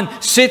 John,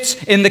 sits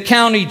in the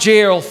county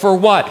jail for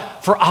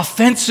what? For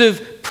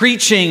offensive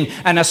preaching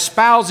and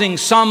espousing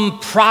some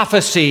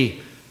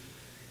prophecy,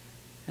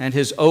 and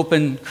his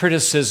open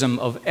criticism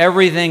of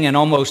everything and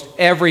almost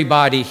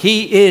everybody.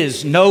 He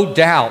is, no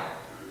doubt,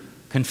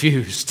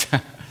 confused.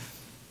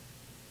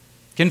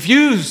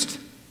 Confused.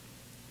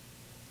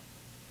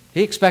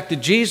 He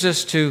expected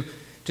Jesus to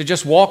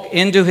just walk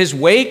into his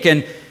wake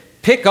and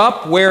pick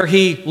up where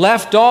he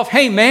left off.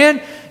 Hey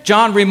man,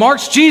 John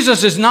remarks,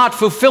 Jesus is not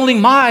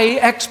fulfilling my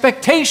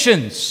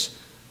expectations.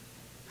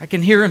 I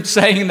can hear him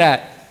saying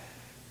that.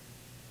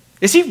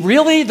 Is he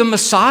really the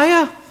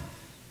Messiah?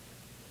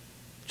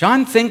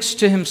 John thinks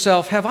to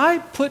himself, have I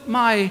put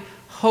my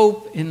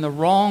hope in the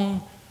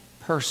wrong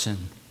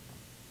person?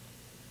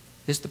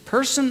 Is the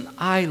person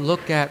I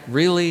look at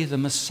really the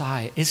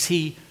Messiah? Is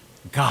he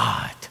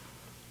God?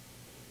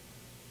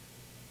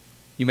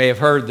 You may have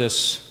heard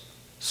this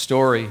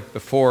story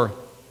before.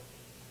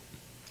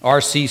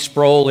 R.C.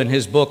 Sproul, in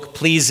his book,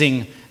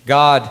 Pleasing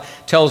God,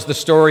 tells the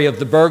story of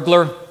the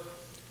burglar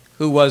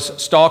who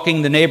was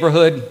stalking the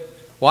neighborhood,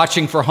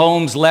 watching for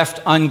homes left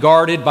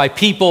unguarded by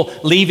people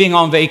leaving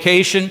on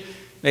vacation.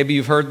 Maybe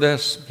you've heard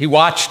this. He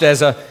watched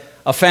as a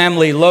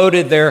family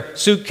loaded their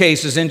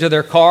suitcases into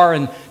their car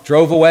and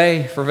drove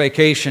away for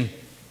vacation.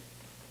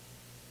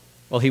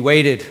 Well, he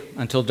waited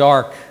until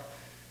dark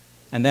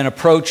and then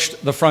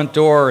approached the front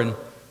door and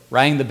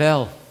rang the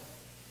bell.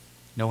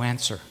 No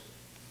answer.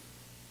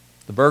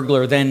 The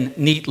burglar then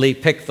neatly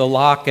picked the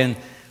lock and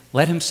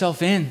let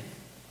himself in.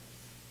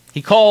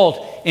 He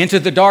called into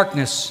the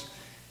darkness,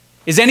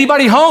 "Is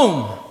anybody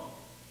home?"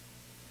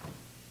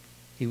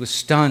 He was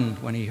stunned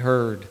when he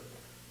heard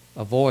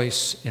a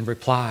voice in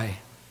reply,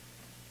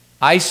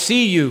 "I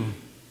see you,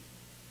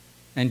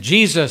 and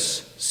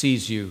Jesus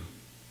sees you."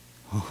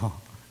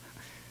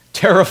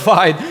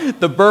 Terrified,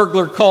 the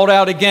burglar called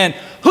out again,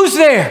 "Who's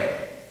there?"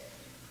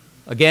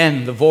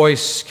 Again, the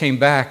voice came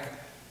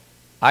back,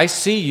 "I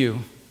see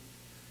you,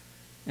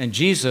 and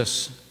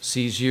Jesus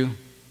sees you."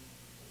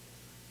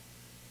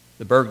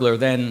 The burglar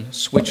then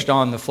switched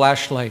on the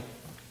flashlight,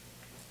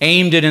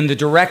 aimed it in the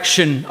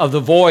direction of the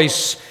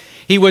voice.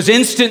 He was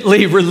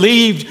instantly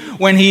relieved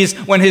when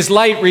his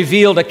light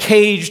revealed a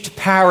caged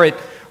parrot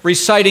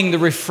reciting the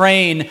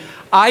refrain,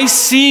 "I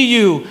see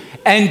you,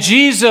 and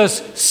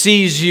Jesus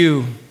sees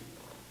you."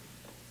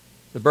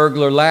 The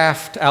burglar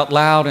laughed out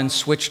loud and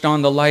switched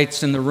on the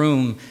lights in the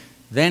room.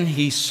 Then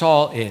he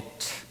saw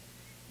it.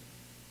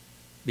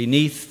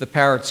 Beneath the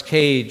parrot's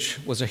cage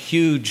was a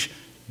huge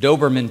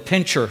Doberman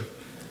pinscher.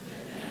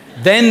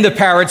 Then the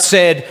parrot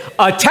said,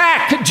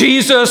 "Attack,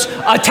 Jesus,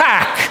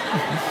 attack!"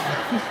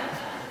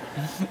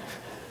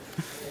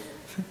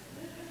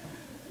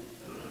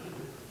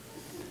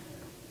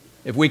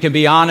 If we can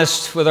be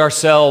honest with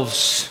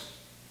ourselves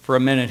for a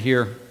minute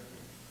here,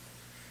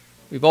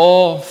 we've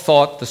all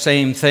thought the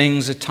same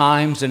things at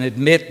times and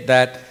admit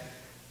that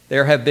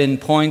there have been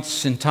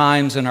points and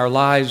times in our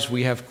lives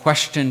we have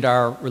questioned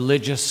our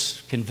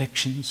religious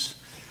convictions.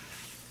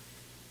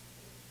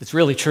 It's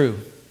really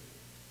true.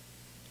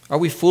 Are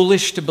we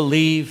foolish to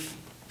believe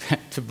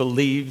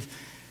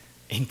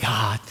in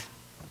God?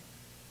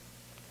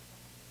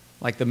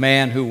 Like the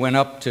man who went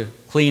up to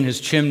clean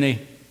his chimney,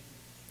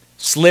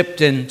 slipped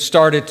and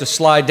started to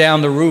slide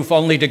down the roof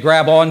only to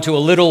grab onto a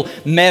little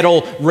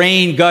metal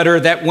rain gutter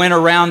that went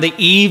around the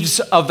eaves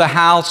of the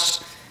house.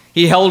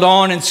 He held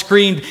on and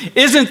screamed,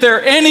 "Isn't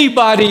there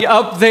anybody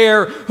up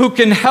there who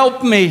can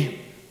help me?"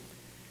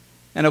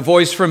 And a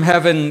voice from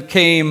heaven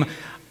came,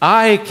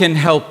 "I can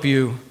help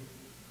you."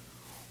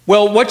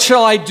 "Well, what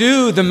shall I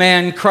do?" the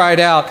man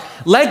cried out.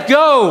 "Let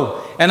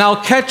go, and I'll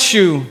catch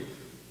you,"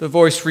 the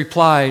voice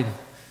replied.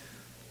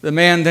 The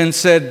man then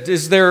said,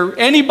 "Is there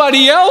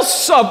anybody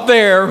else up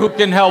there who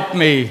can help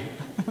me?"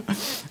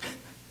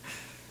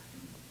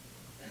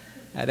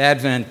 At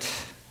Advent,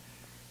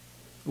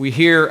 we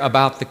hear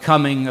about the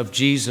coming of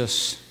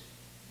Jesus,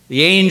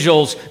 the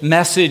angel's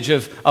message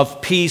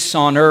of peace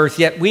on earth,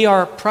 yet we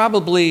are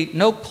probably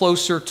no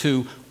closer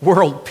to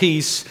world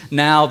peace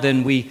now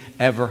than we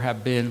ever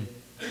have been.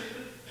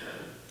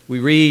 We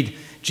read,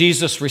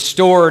 Jesus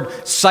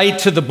restored sight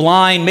to the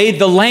blind, made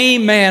the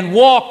lame man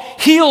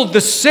walk, healed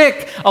the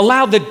sick,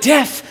 allowed the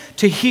deaf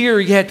to hear,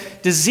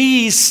 yet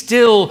disease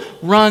still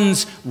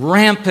runs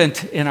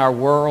rampant in our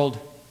world.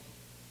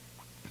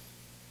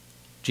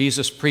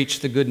 Jesus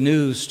preached the good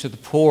news to the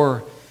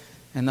poor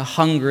and the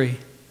hungry.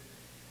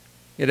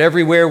 Yet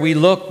everywhere we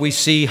look, we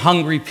see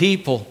hungry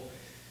people,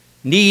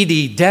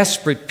 needy,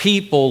 desperate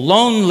people,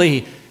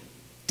 lonely,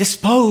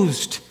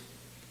 disposed.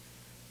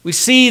 We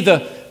see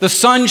the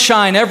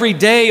sunshine every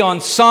day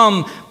on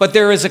some, but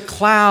there is a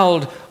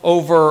cloud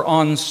over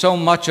on so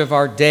much of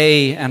our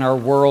day and our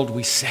world,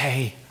 we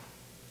say.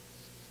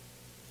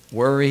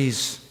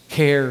 Worries,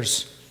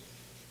 cares,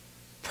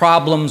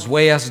 problems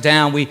weigh us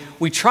down.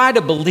 We try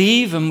to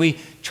believe and we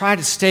try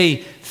to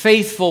stay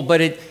faithful,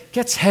 but it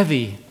gets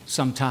heavy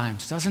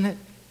sometimes, doesn't it?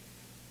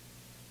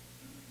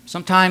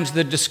 Sometimes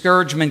the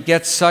discouragement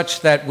gets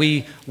such that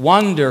we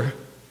wonder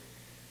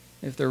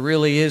if there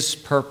really is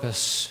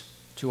purpose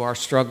to our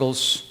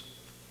struggles,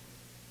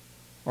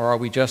 or are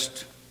we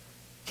just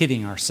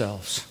kidding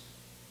ourselves?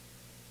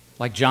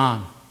 Like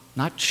John,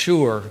 not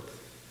sure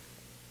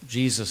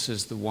Jesus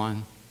is the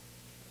one.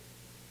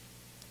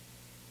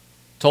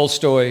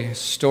 Tolstoy's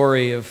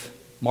story of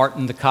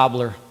Martin the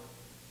cobbler,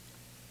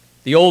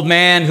 the old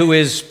man who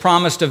is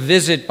promised a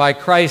visit by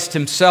Christ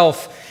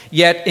himself,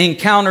 yet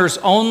encounters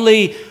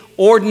only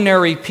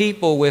ordinary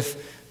people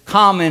with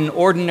common,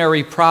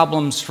 ordinary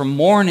problems from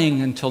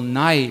morning until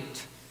night.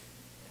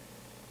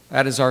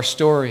 That is our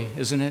story,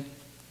 isn't it?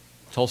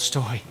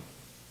 Tolstoy.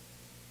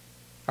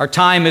 Our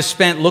time is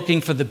spent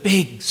looking for the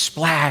big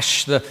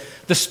splash, the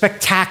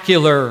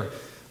spectacular,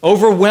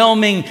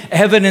 overwhelming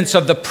evidence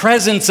of the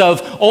presence of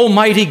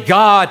Almighty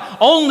God,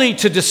 only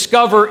to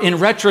discover in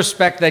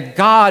retrospect that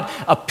God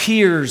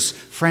appears,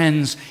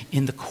 friends,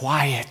 in the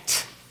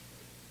quiet.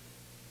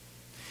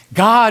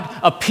 God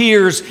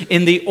appears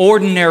in the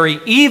ordinary,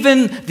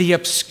 even the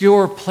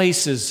obscure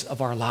places of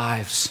our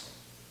lives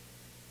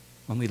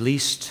when we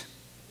least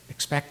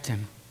expect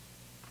Him.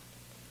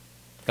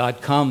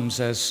 God comes,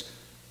 as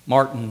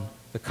Martin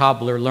the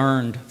cobbler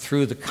learned,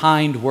 through the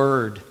kind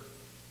word.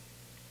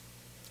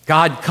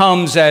 God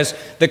comes, as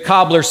the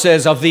cobbler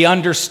says, of the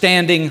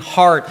understanding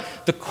heart,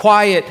 the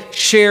quiet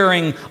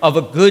sharing of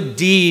a good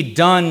deed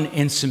done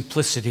in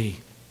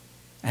simplicity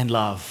and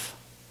love.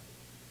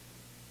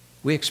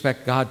 We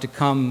expect God to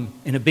come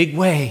in a big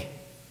way.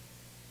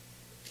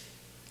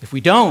 If we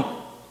don't,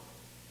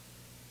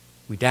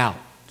 we doubt.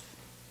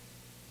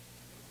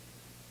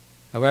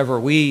 However,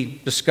 we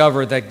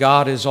discover that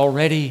God is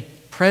already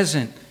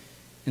present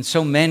in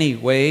so many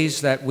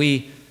ways that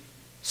we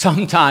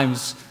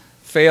sometimes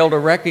fail to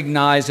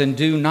recognize and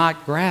do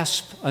not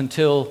grasp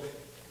until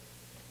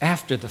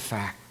after the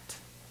fact.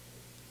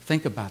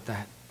 Think about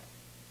that.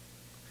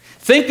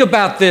 Think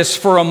about this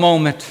for a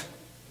moment.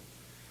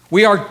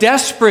 We are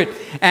desperate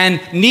and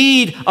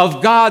need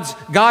of God's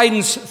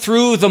guidance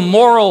through the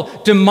moral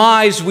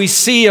demise we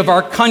see of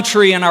our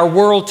country and our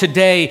world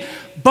today.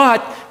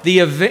 But the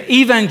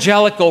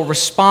evangelical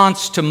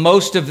response to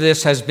most of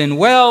this has been,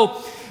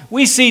 well,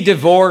 we see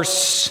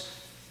divorce,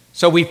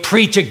 So we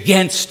preach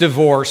against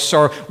divorce,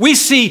 or we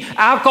see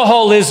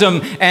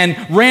alcoholism and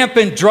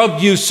rampant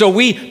drug use, so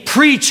we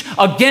preach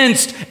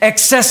against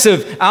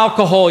excessive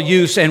alcohol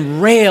use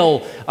and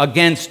rail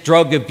against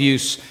drug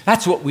abuse.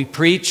 That's what we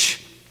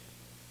preach.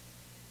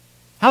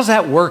 How's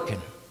that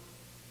working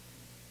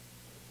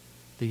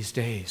these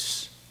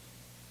days?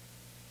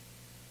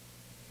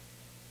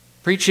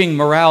 Preaching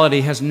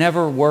morality has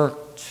never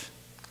worked,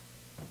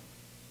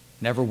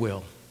 never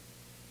will.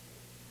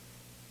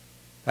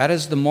 That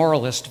is the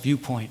moralist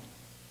viewpoint.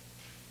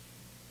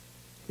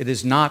 It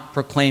is not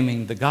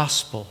proclaiming the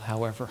gospel,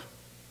 however.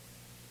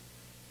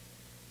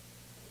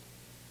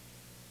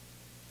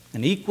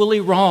 And equally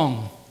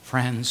wrong,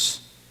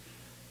 friends,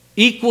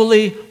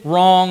 equally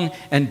wrong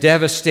and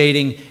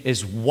devastating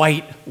is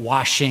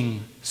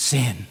whitewashing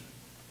sin.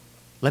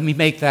 Let me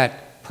make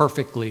that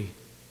perfectly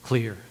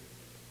clear.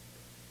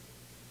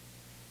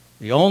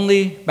 The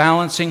only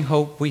balancing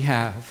hope we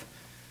have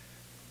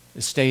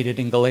is stated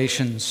in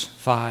Galatians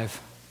 5.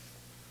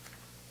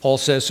 Paul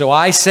says, "So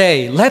I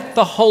say, let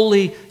the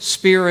Holy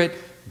Spirit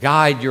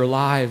guide your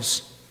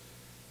lives.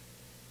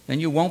 Then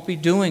you won't be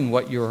doing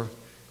what your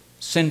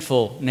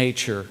sinful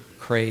nature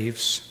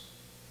craves."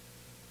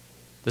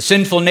 The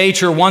sinful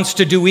nature wants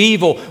to do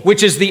evil,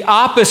 which is the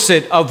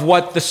opposite of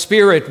what the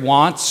Spirit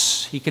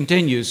wants. He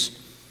continues,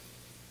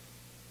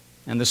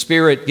 "And the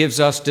Spirit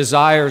gives us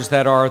desires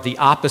that are the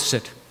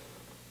opposite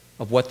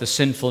of what the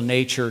sinful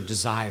nature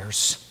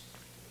desires."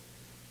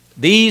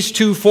 These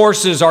two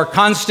forces are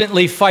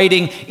constantly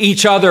fighting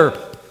each other,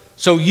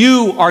 so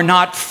you are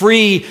not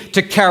free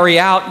to carry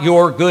out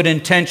your good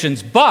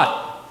intentions. But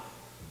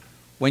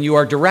when you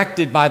are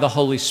directed by the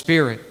Holy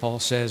Spirit, Paul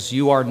says,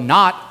 you are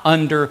not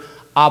under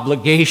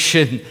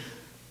obligation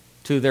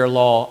to their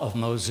law of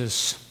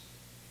Moses.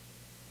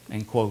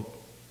 End quote.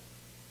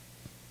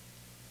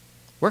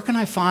 Where can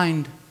I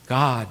find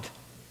God,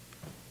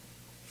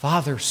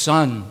 Father,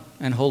 Son,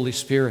 and Holy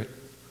Spirit?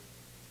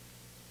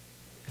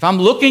 If I'm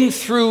looking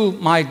through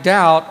my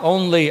doubt,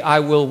 only I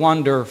will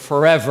wonder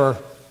forever.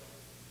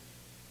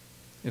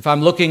 If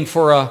I'm looking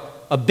for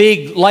a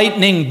big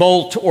lightning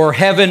bolt or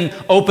heaven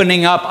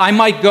opening up, I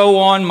might go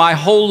on my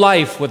whole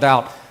life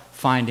without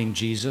finding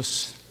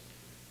Jesus.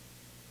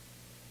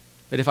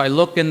 But if I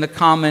look in the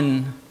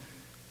common,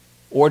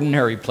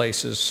 ordinary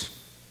places,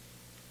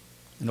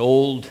 an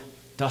old,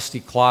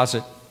 dusty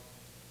closet,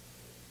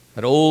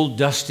 at old,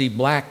 dusty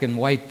black and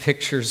white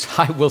pictures,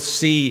 I will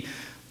see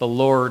the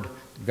Lord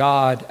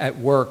God at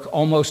work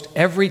almost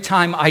every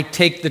time I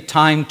take the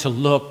time to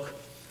look.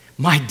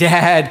 My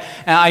dad,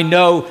 I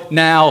know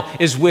now,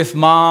 is with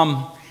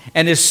Mom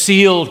and is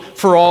sealed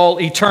for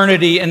all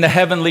eternity in the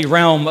heavenly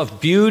realm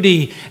of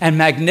beauty and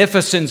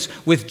magnificence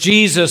with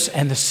Jesus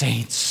and the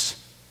saints.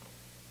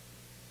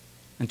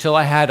 Until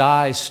I had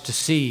eyes to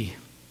see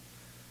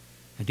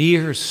and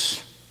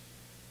ears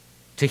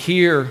to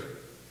hear,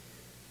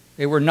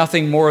 they were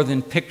nothing more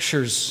than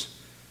pictures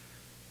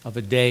of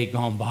a day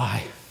gone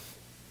by.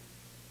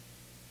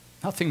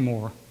 Nothing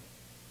more.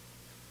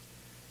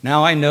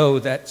 Now I know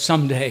that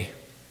someday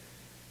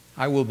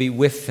I will be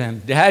with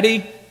them,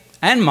 Daddy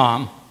and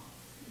Mom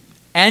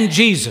and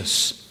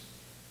Jesus,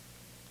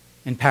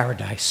 in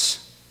paradise.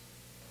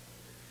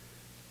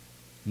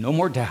 No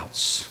more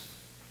doubts.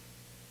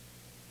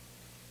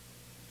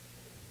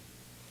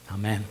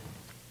 Amen.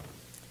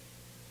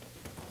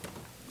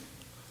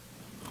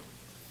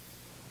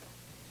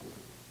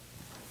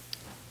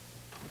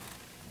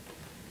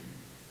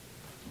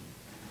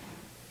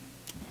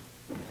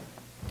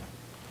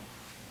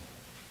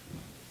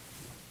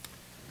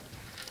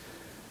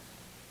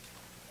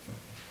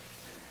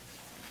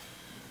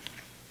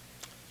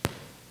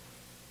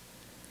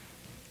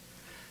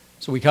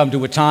 So we come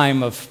to a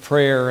time of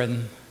prayer,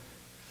 and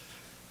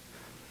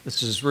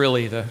this is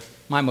really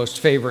my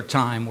most favorite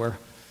time, where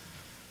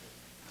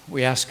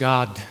we ask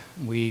God,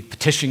 we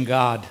petition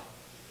God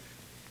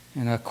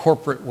in a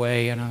corporate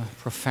way, in a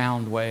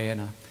profound way, in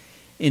an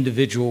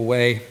individual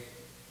way.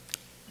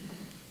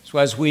 So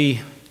as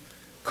we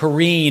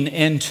careen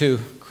into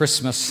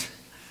Christmas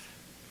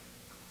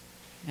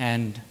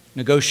and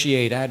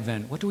negotiate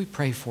Advent, what do we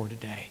pray for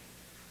today?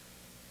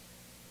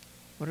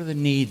 What are the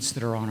needs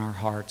that are on our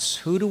hearts?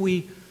 Who do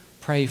we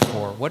pray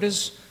for?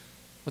 What's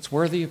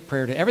worthy of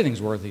prayer? Everything's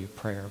worthy of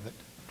prayer, but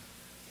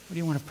what do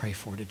you want to pray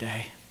for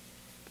today?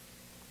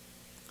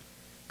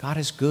 God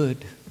is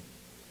good.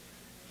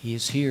 He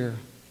is here.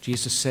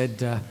 Jesus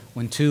said,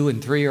 when 2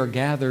 and 3 are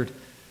gathered,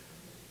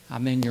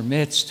 I'm in your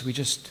midst. We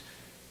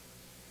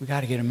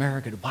got to get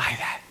America to buy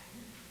that.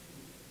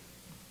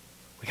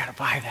 We got to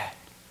buy that.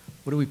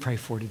 What do we pray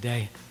for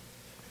today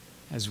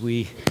as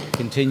we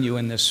continue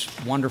in this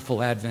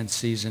wonderful Advent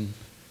season?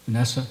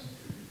 Vanessa?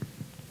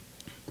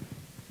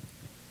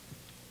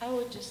 I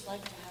would just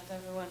like to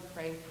have everyone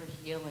pray for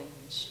healing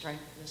and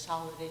strength this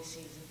holiday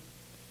season.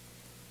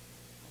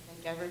 I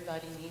think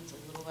everybody needs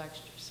a little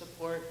extra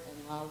support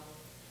and love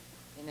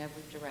in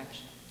every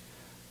direction.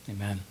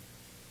 Amen.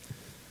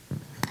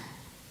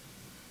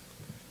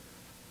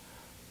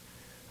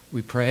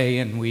 We pray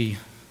and we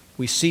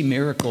see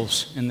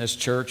miracles in this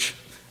church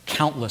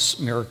countless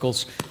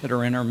miracles that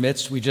are in our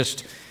midst. We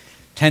just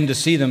tend to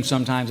see them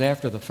sometimes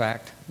after the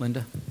fact.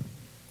 Linda?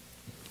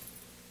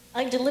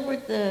 I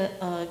delivered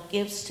the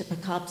gifts to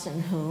Pecopson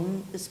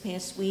Home this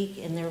past week,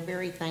 and they're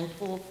very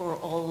thankful for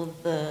all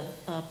of the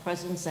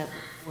presents that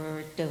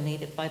were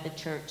donated by the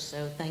church.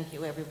 So thank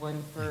you,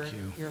 everyone, for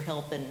your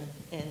help in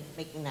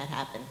making that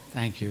happen.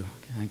 Thank you.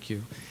 Thank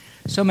you.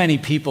 So many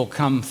people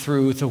come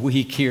through the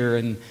week here,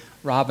 and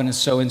Robin is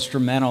so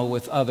instrumental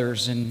with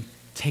others in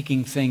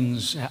taking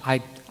things.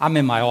 I'm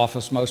in my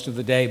office most of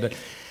the day, but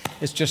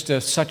it's just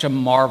such a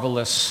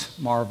marvelous,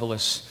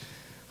 marvelous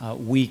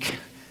week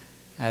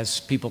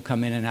as people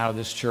come in and out of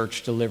this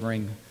church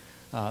delivering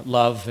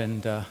love,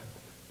 and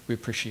we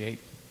appreciate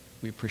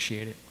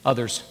it.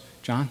 Others,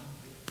 John?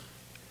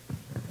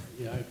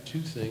 Yeah, I have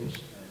two things.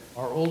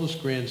 Our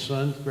oldest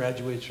grandson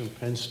graduates from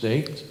Penn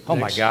State. Oh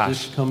my gosh.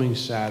 This coming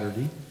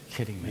Saturday.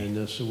 Kidding me.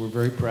 And so we're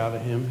very proud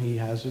of him. He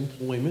has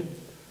employment.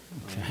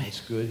 Okay.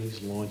 That's good.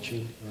 He's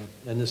launching.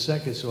 And the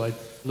second, so I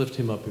lift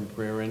him up in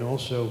prayer. And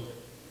also,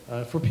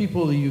 for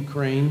people of the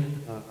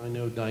Ukraine, I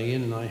know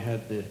Diane and I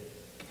had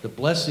the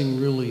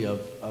blessing really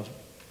of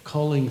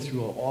culling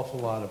through an awful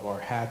lot of our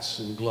hats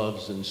and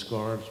gloves and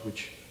scarves,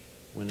 which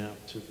went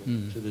out to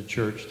the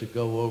church to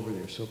go over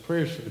there. So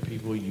prayers for the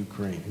people of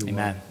Ukraine who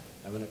Amen. are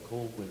having a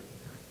cold winter.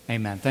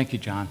 Amen. Thank you,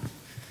 John.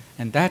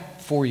 And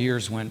that 4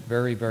 years went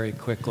very, very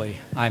quickly,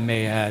 I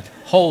may add.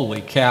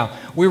 Holy cow.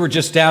 We were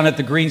just down at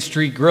the Green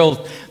Street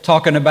Grill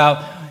talking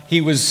about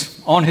he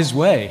was on his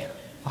way.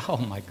 Oh,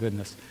 my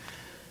goodness.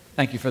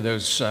 Thank you for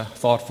those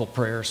thoughtful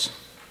prayers.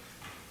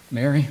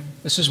 Mary,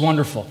 this is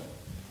wonderful.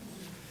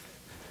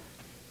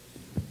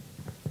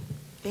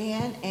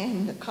 Dan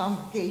and the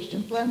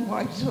congregation of Glenmore,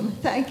 I just want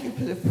to thank you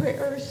for the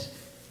prayers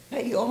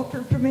that you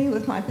offered for me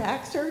with my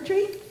back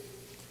surgery.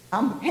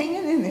 I'm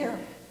hanging in there.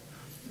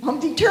 I'm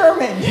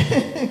determined.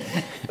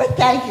 But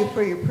thank you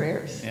for your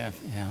prayers.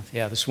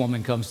 Yeah. This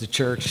woman comes to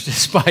church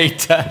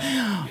despite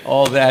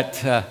all that.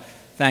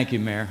 Thank you,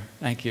 Mayor.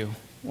 Thank you.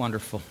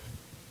 Wonderful.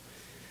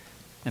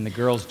 And the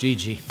girls,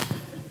 Gigi.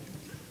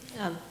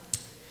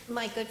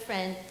 My good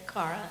friend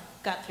Cara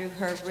got through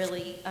her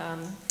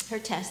her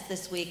test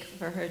this week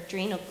for her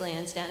adrenal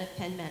glands down at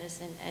Penn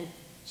Medicine, and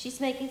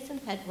she's making some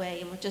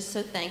headway, and we're just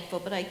so thankful.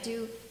 But I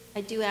do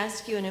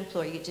ask you and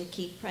implore you to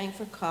keep praying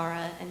for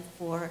Cara and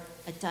for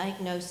a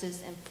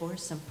diagnosis and for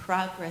some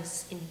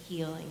progress in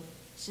healing.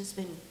 It's just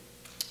been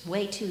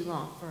way too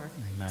long for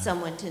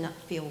someone to not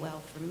feel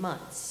well for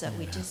months. So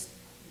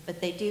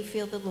but they do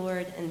feel the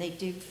Lord and they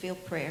do feel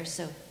prayer.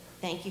 So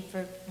thank you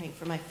for praying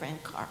for my friend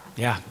Cara.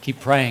 Yeah, keep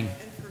praying.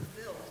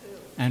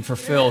 And for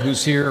Phil,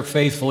 who's here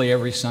faithfully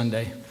every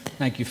Sunday.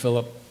 Thank you,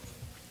 Philip.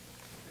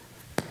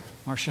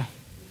 Marcia?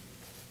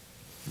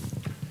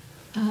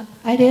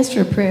 I'd ask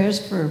for prayers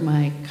for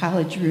my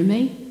college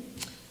roommate.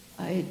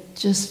 I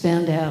just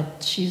found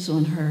out she's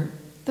on her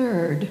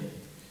third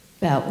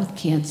bout with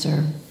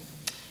cancer.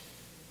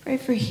 Pray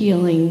for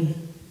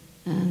healing.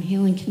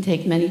 Healing can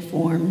take many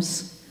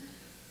forms.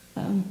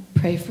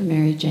 Pray for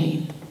Mary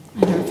Jane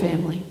and her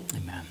family.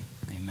 Amen.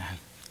 Amen.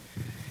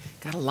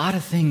 Got a lot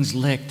of things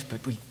licked,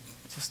 but we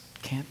just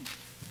can't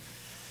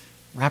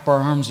wrap our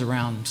arms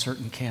around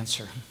certain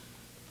cancer.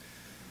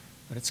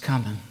 But it's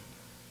coming.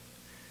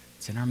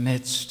 It's in our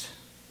midst.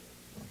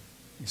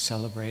 We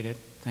celebrate it.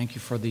 Thank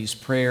you for these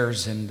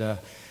prayers, and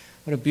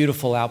what a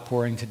beautiful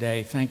outpouring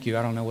today. Thank you.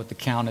 I don't know what the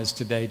count is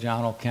today.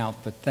 John will count,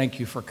 but thank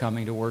you for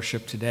coming to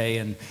worship today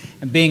and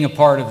being a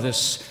part of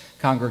this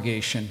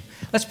congregation.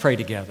 Let's pray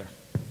together.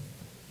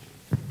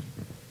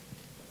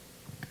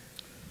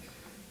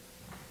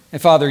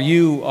 And Father,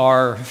 you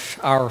are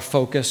our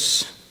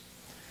focus.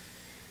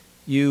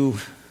 You,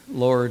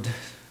 Lord,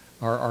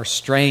 are our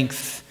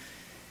strength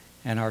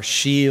and our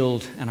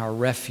shield and our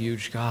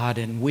refuge, God.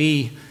 And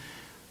we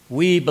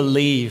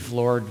believe,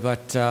 Lord,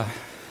 but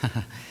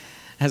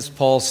as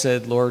Paul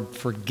said, Lord,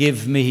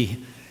 forgive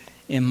me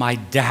in my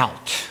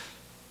doubt.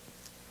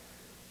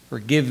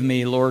 Forgive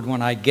me, Lord,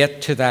 when I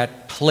get to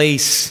that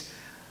place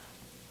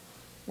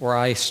where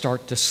I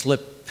start to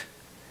slip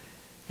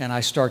and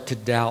I start to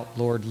doubt.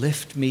 Lord,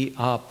 lift me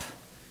up.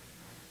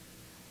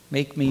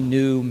 Make me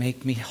new,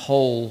 make me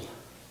whole.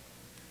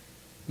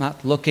 I'm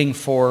not looking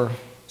for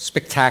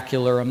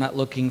spectacular. I'm not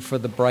looking for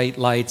the bright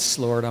lights,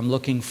 Lord. I'm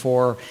looking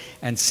for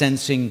and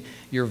sensing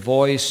your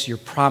voice, your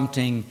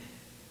prompting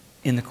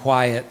in the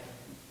quiet,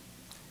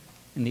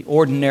 in the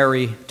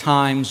ordinary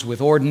times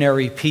with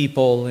ordinary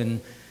people,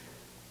 in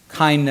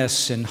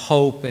kindness and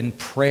hope and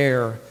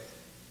prayer.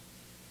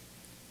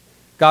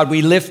 God,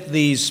 we lift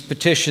these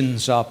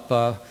petitions up,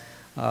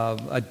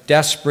 a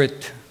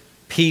desperate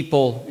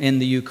people in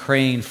the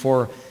Ukraine,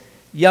 for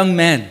young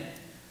men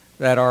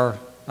that are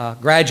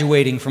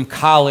graduating from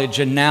college,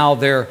 and now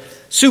they're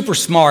super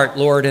smart,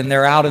 Lord, and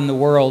they're out in the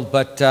world.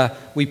 But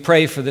we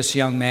pray for this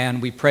young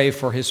man. We pray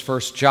for his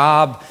first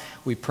job.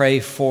 We pray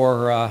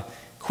for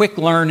quick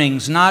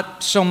learnings,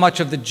 not so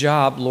much of the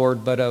job,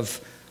 Lord, but of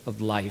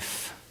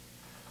life.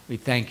 We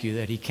thank you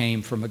that he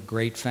came from a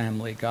great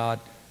family,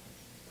 God.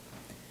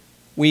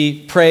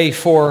 We pray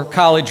for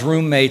college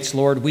roommates,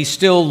 Lord. We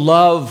still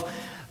love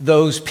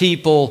those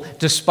people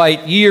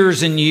despite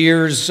years and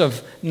years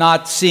of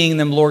not seeing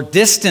them, Lord.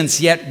 Distance,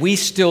 yet we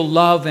still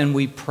love and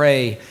we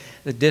pray.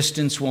 The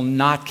distance will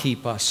not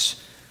keep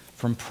us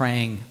from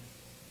praying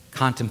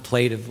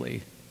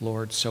contemplatively,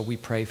 Lord. So we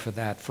pray for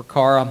that. For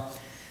Cara,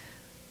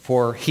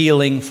 for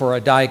healing, for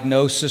a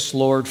diagnosis,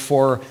 Lord,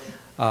 for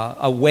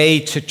a way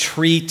to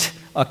treat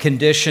a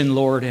condition,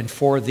 Lord, and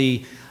for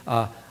the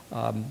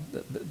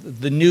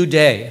new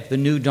day, the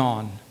new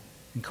dawn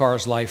in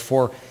Cara's life,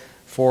 for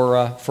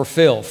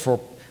Phil, for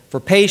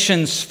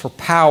patience, for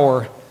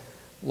power,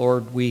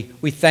 Lord, we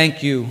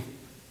thank you,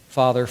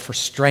 Father, for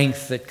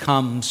strength that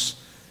comes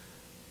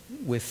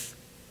with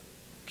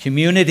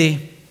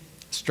community,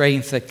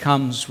 strength that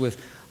comes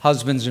with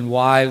husbands and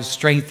wives,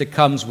 strength that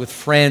comes with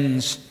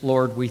friends,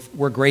 Lord.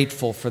 We're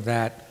grateful for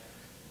that.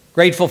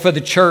 Grateful for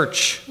the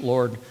church,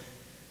 Lord.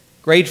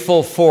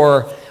 Grateful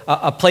for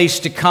a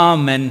place to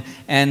come and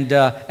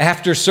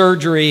after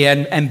surgery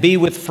and be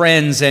with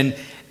friends and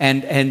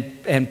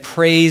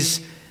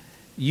praise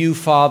you,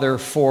 Father,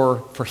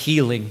 for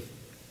healing.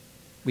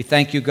 We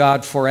thank you,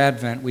 God, for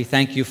Advent. We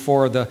thank you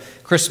for the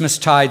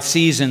Christmastide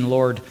season,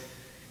 Lord.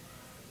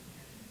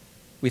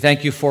 We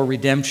thank you for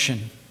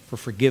redemption, for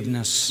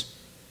forgiveness,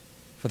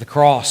 for the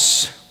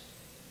cross,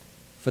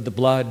 for the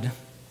blood,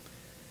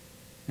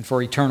 and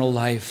for eternal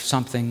life,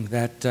 something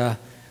that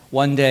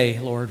one day,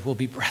 Lord, we'll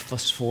be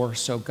breathless for.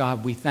 So,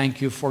 God, we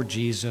thank you for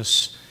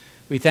Jesus.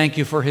 We thank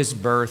you for his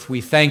birth.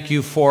 We thank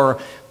you for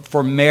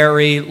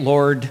Mary,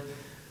 Lord,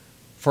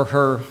 for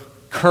her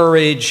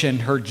courage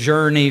and her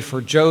journey,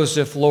 for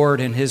Joseph, Lord,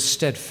 and his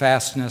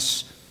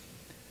steadfastness.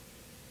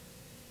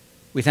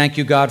 We thank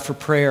you, God, for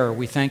prayer.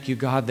 We thank you,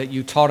 God, that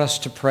you taught us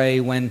to pray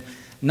when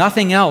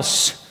nothing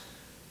else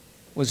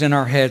was in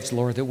our heads,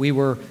 Lord, that we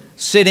were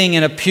sitting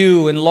in a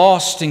pew and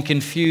lost and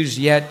confused,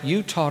 yet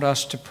you taught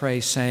us to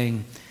pray,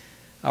 saying,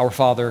 Our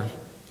Father,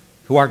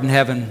 who art in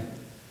heaven,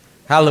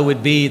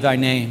 hallowed be thy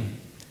name.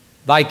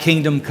 Thy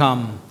kingdom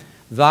come,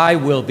 thy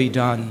will be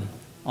done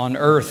on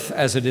earth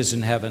as it is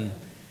in heaven.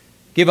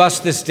 Give us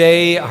this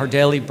day our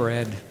daily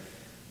bread,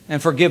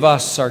 and forgive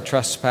us our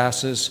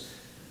trespasses,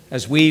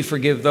 as we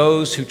forgive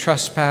those who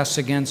trespass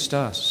against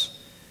us.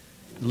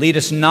 Lead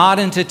us not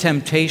into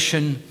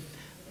temptation,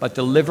 but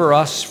deliver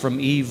us from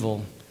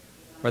evil.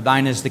 For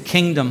thine is the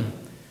kingdom,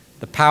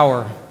 the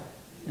power,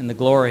 and the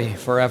glory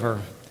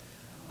forever.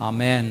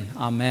 Amen.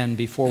 Amen.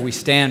 Before we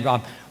stand,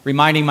 I'm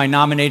reminding my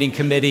nominating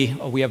committee,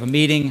 we have a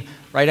meeting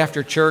right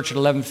after church at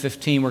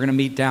 11:15. We're going to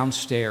meet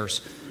downstairs.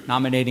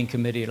 Nominating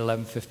committee at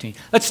 11:15.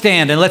 Let's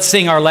stand and let's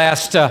sing our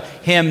last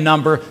hymn,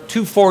 number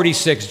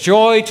 246,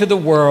 Joy to the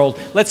World.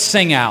 Let's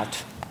sing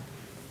out.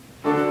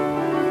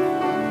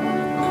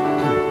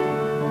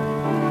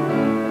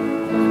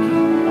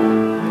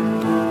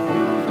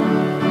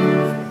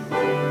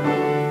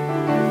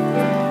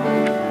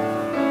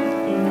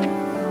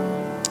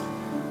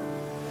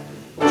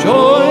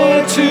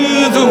 Joy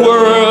to the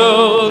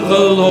world,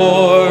 the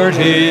Lord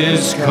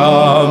is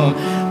come.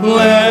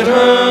 Let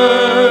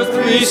earth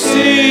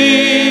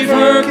receive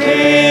her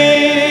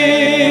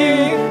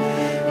King.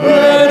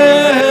 Let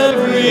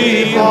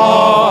every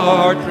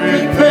heart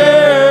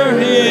prepare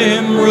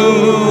him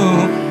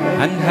room.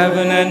 And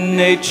heaven and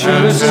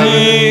nature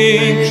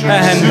sing.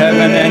 And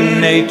heaven and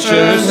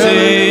nature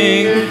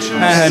sing.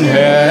 And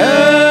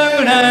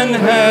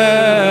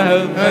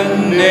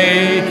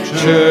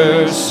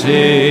nature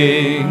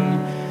sing.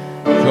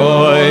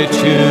 Joy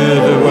to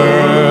the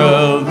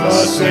world, the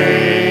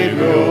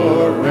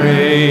Savior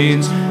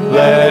reigns.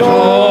 Let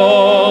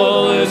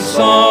all his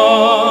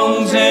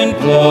songs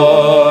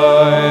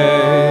employ,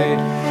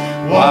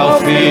 while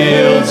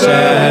fields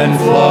and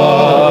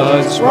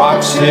floods,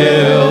 rocks,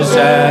 hills,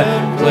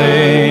 and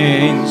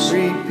plains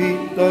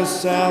Repeat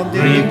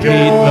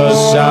the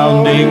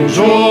sounding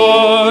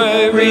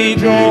joy. Repeat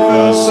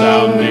the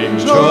sounding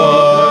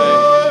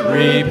joy.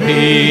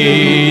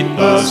 Repeat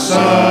the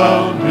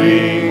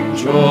sounding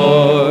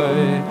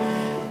joy.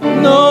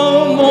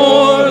 No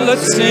more let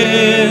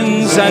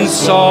sins and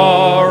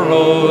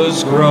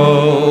sorrows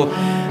grow,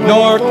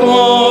 nor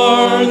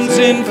thorns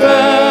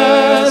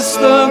infest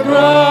the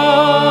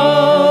ground.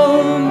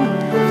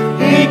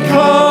 He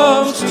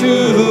comes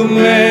to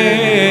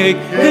make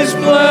his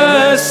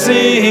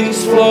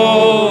blessings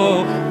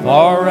flow,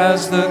 far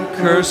as the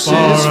curse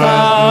is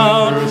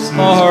found,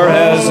 far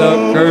as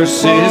the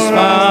curse is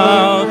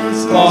found,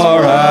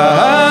 far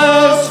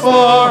as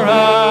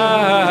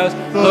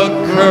the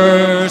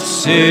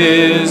curse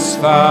is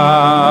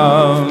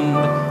found.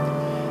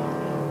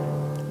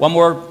 One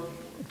more.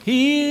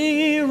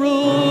 He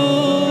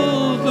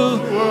ruled the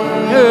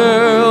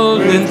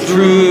world in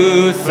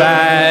truth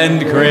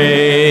and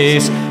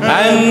grace,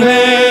 and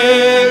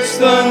makes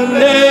the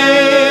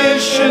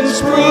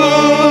nations prove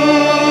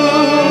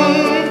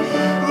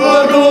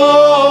the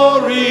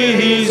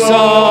glories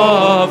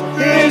of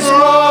his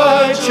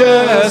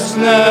righteousness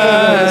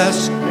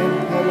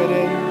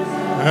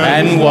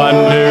and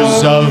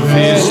wonders of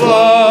his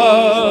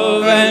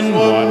love, and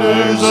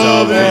wonders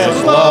of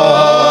his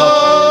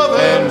love.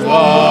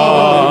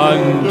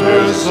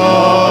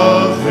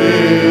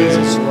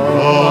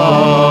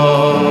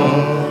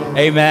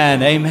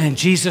 Amen. Amen.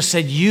 Jesus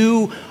said,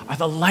 you are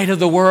the light of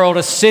the world.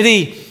 A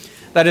city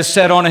that is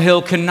set on a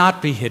hill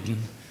cannot be hidden.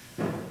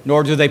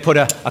 Nor do they put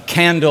a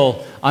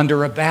candle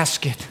under a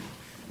basket.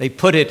 They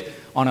put it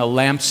on a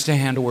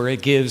lampstand where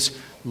it gives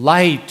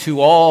light to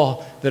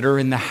all that are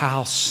in the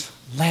house.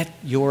 Let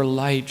your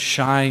light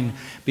shine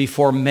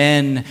before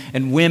men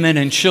and women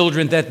and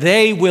children, that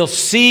they will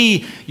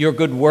see your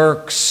good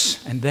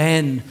works, and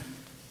then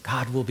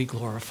God will be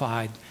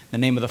glorified. In the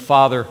name of the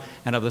Father,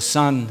 and of the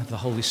Son, and of the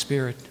Holy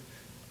Spirit.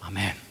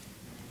 Amen.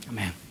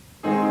 Amen.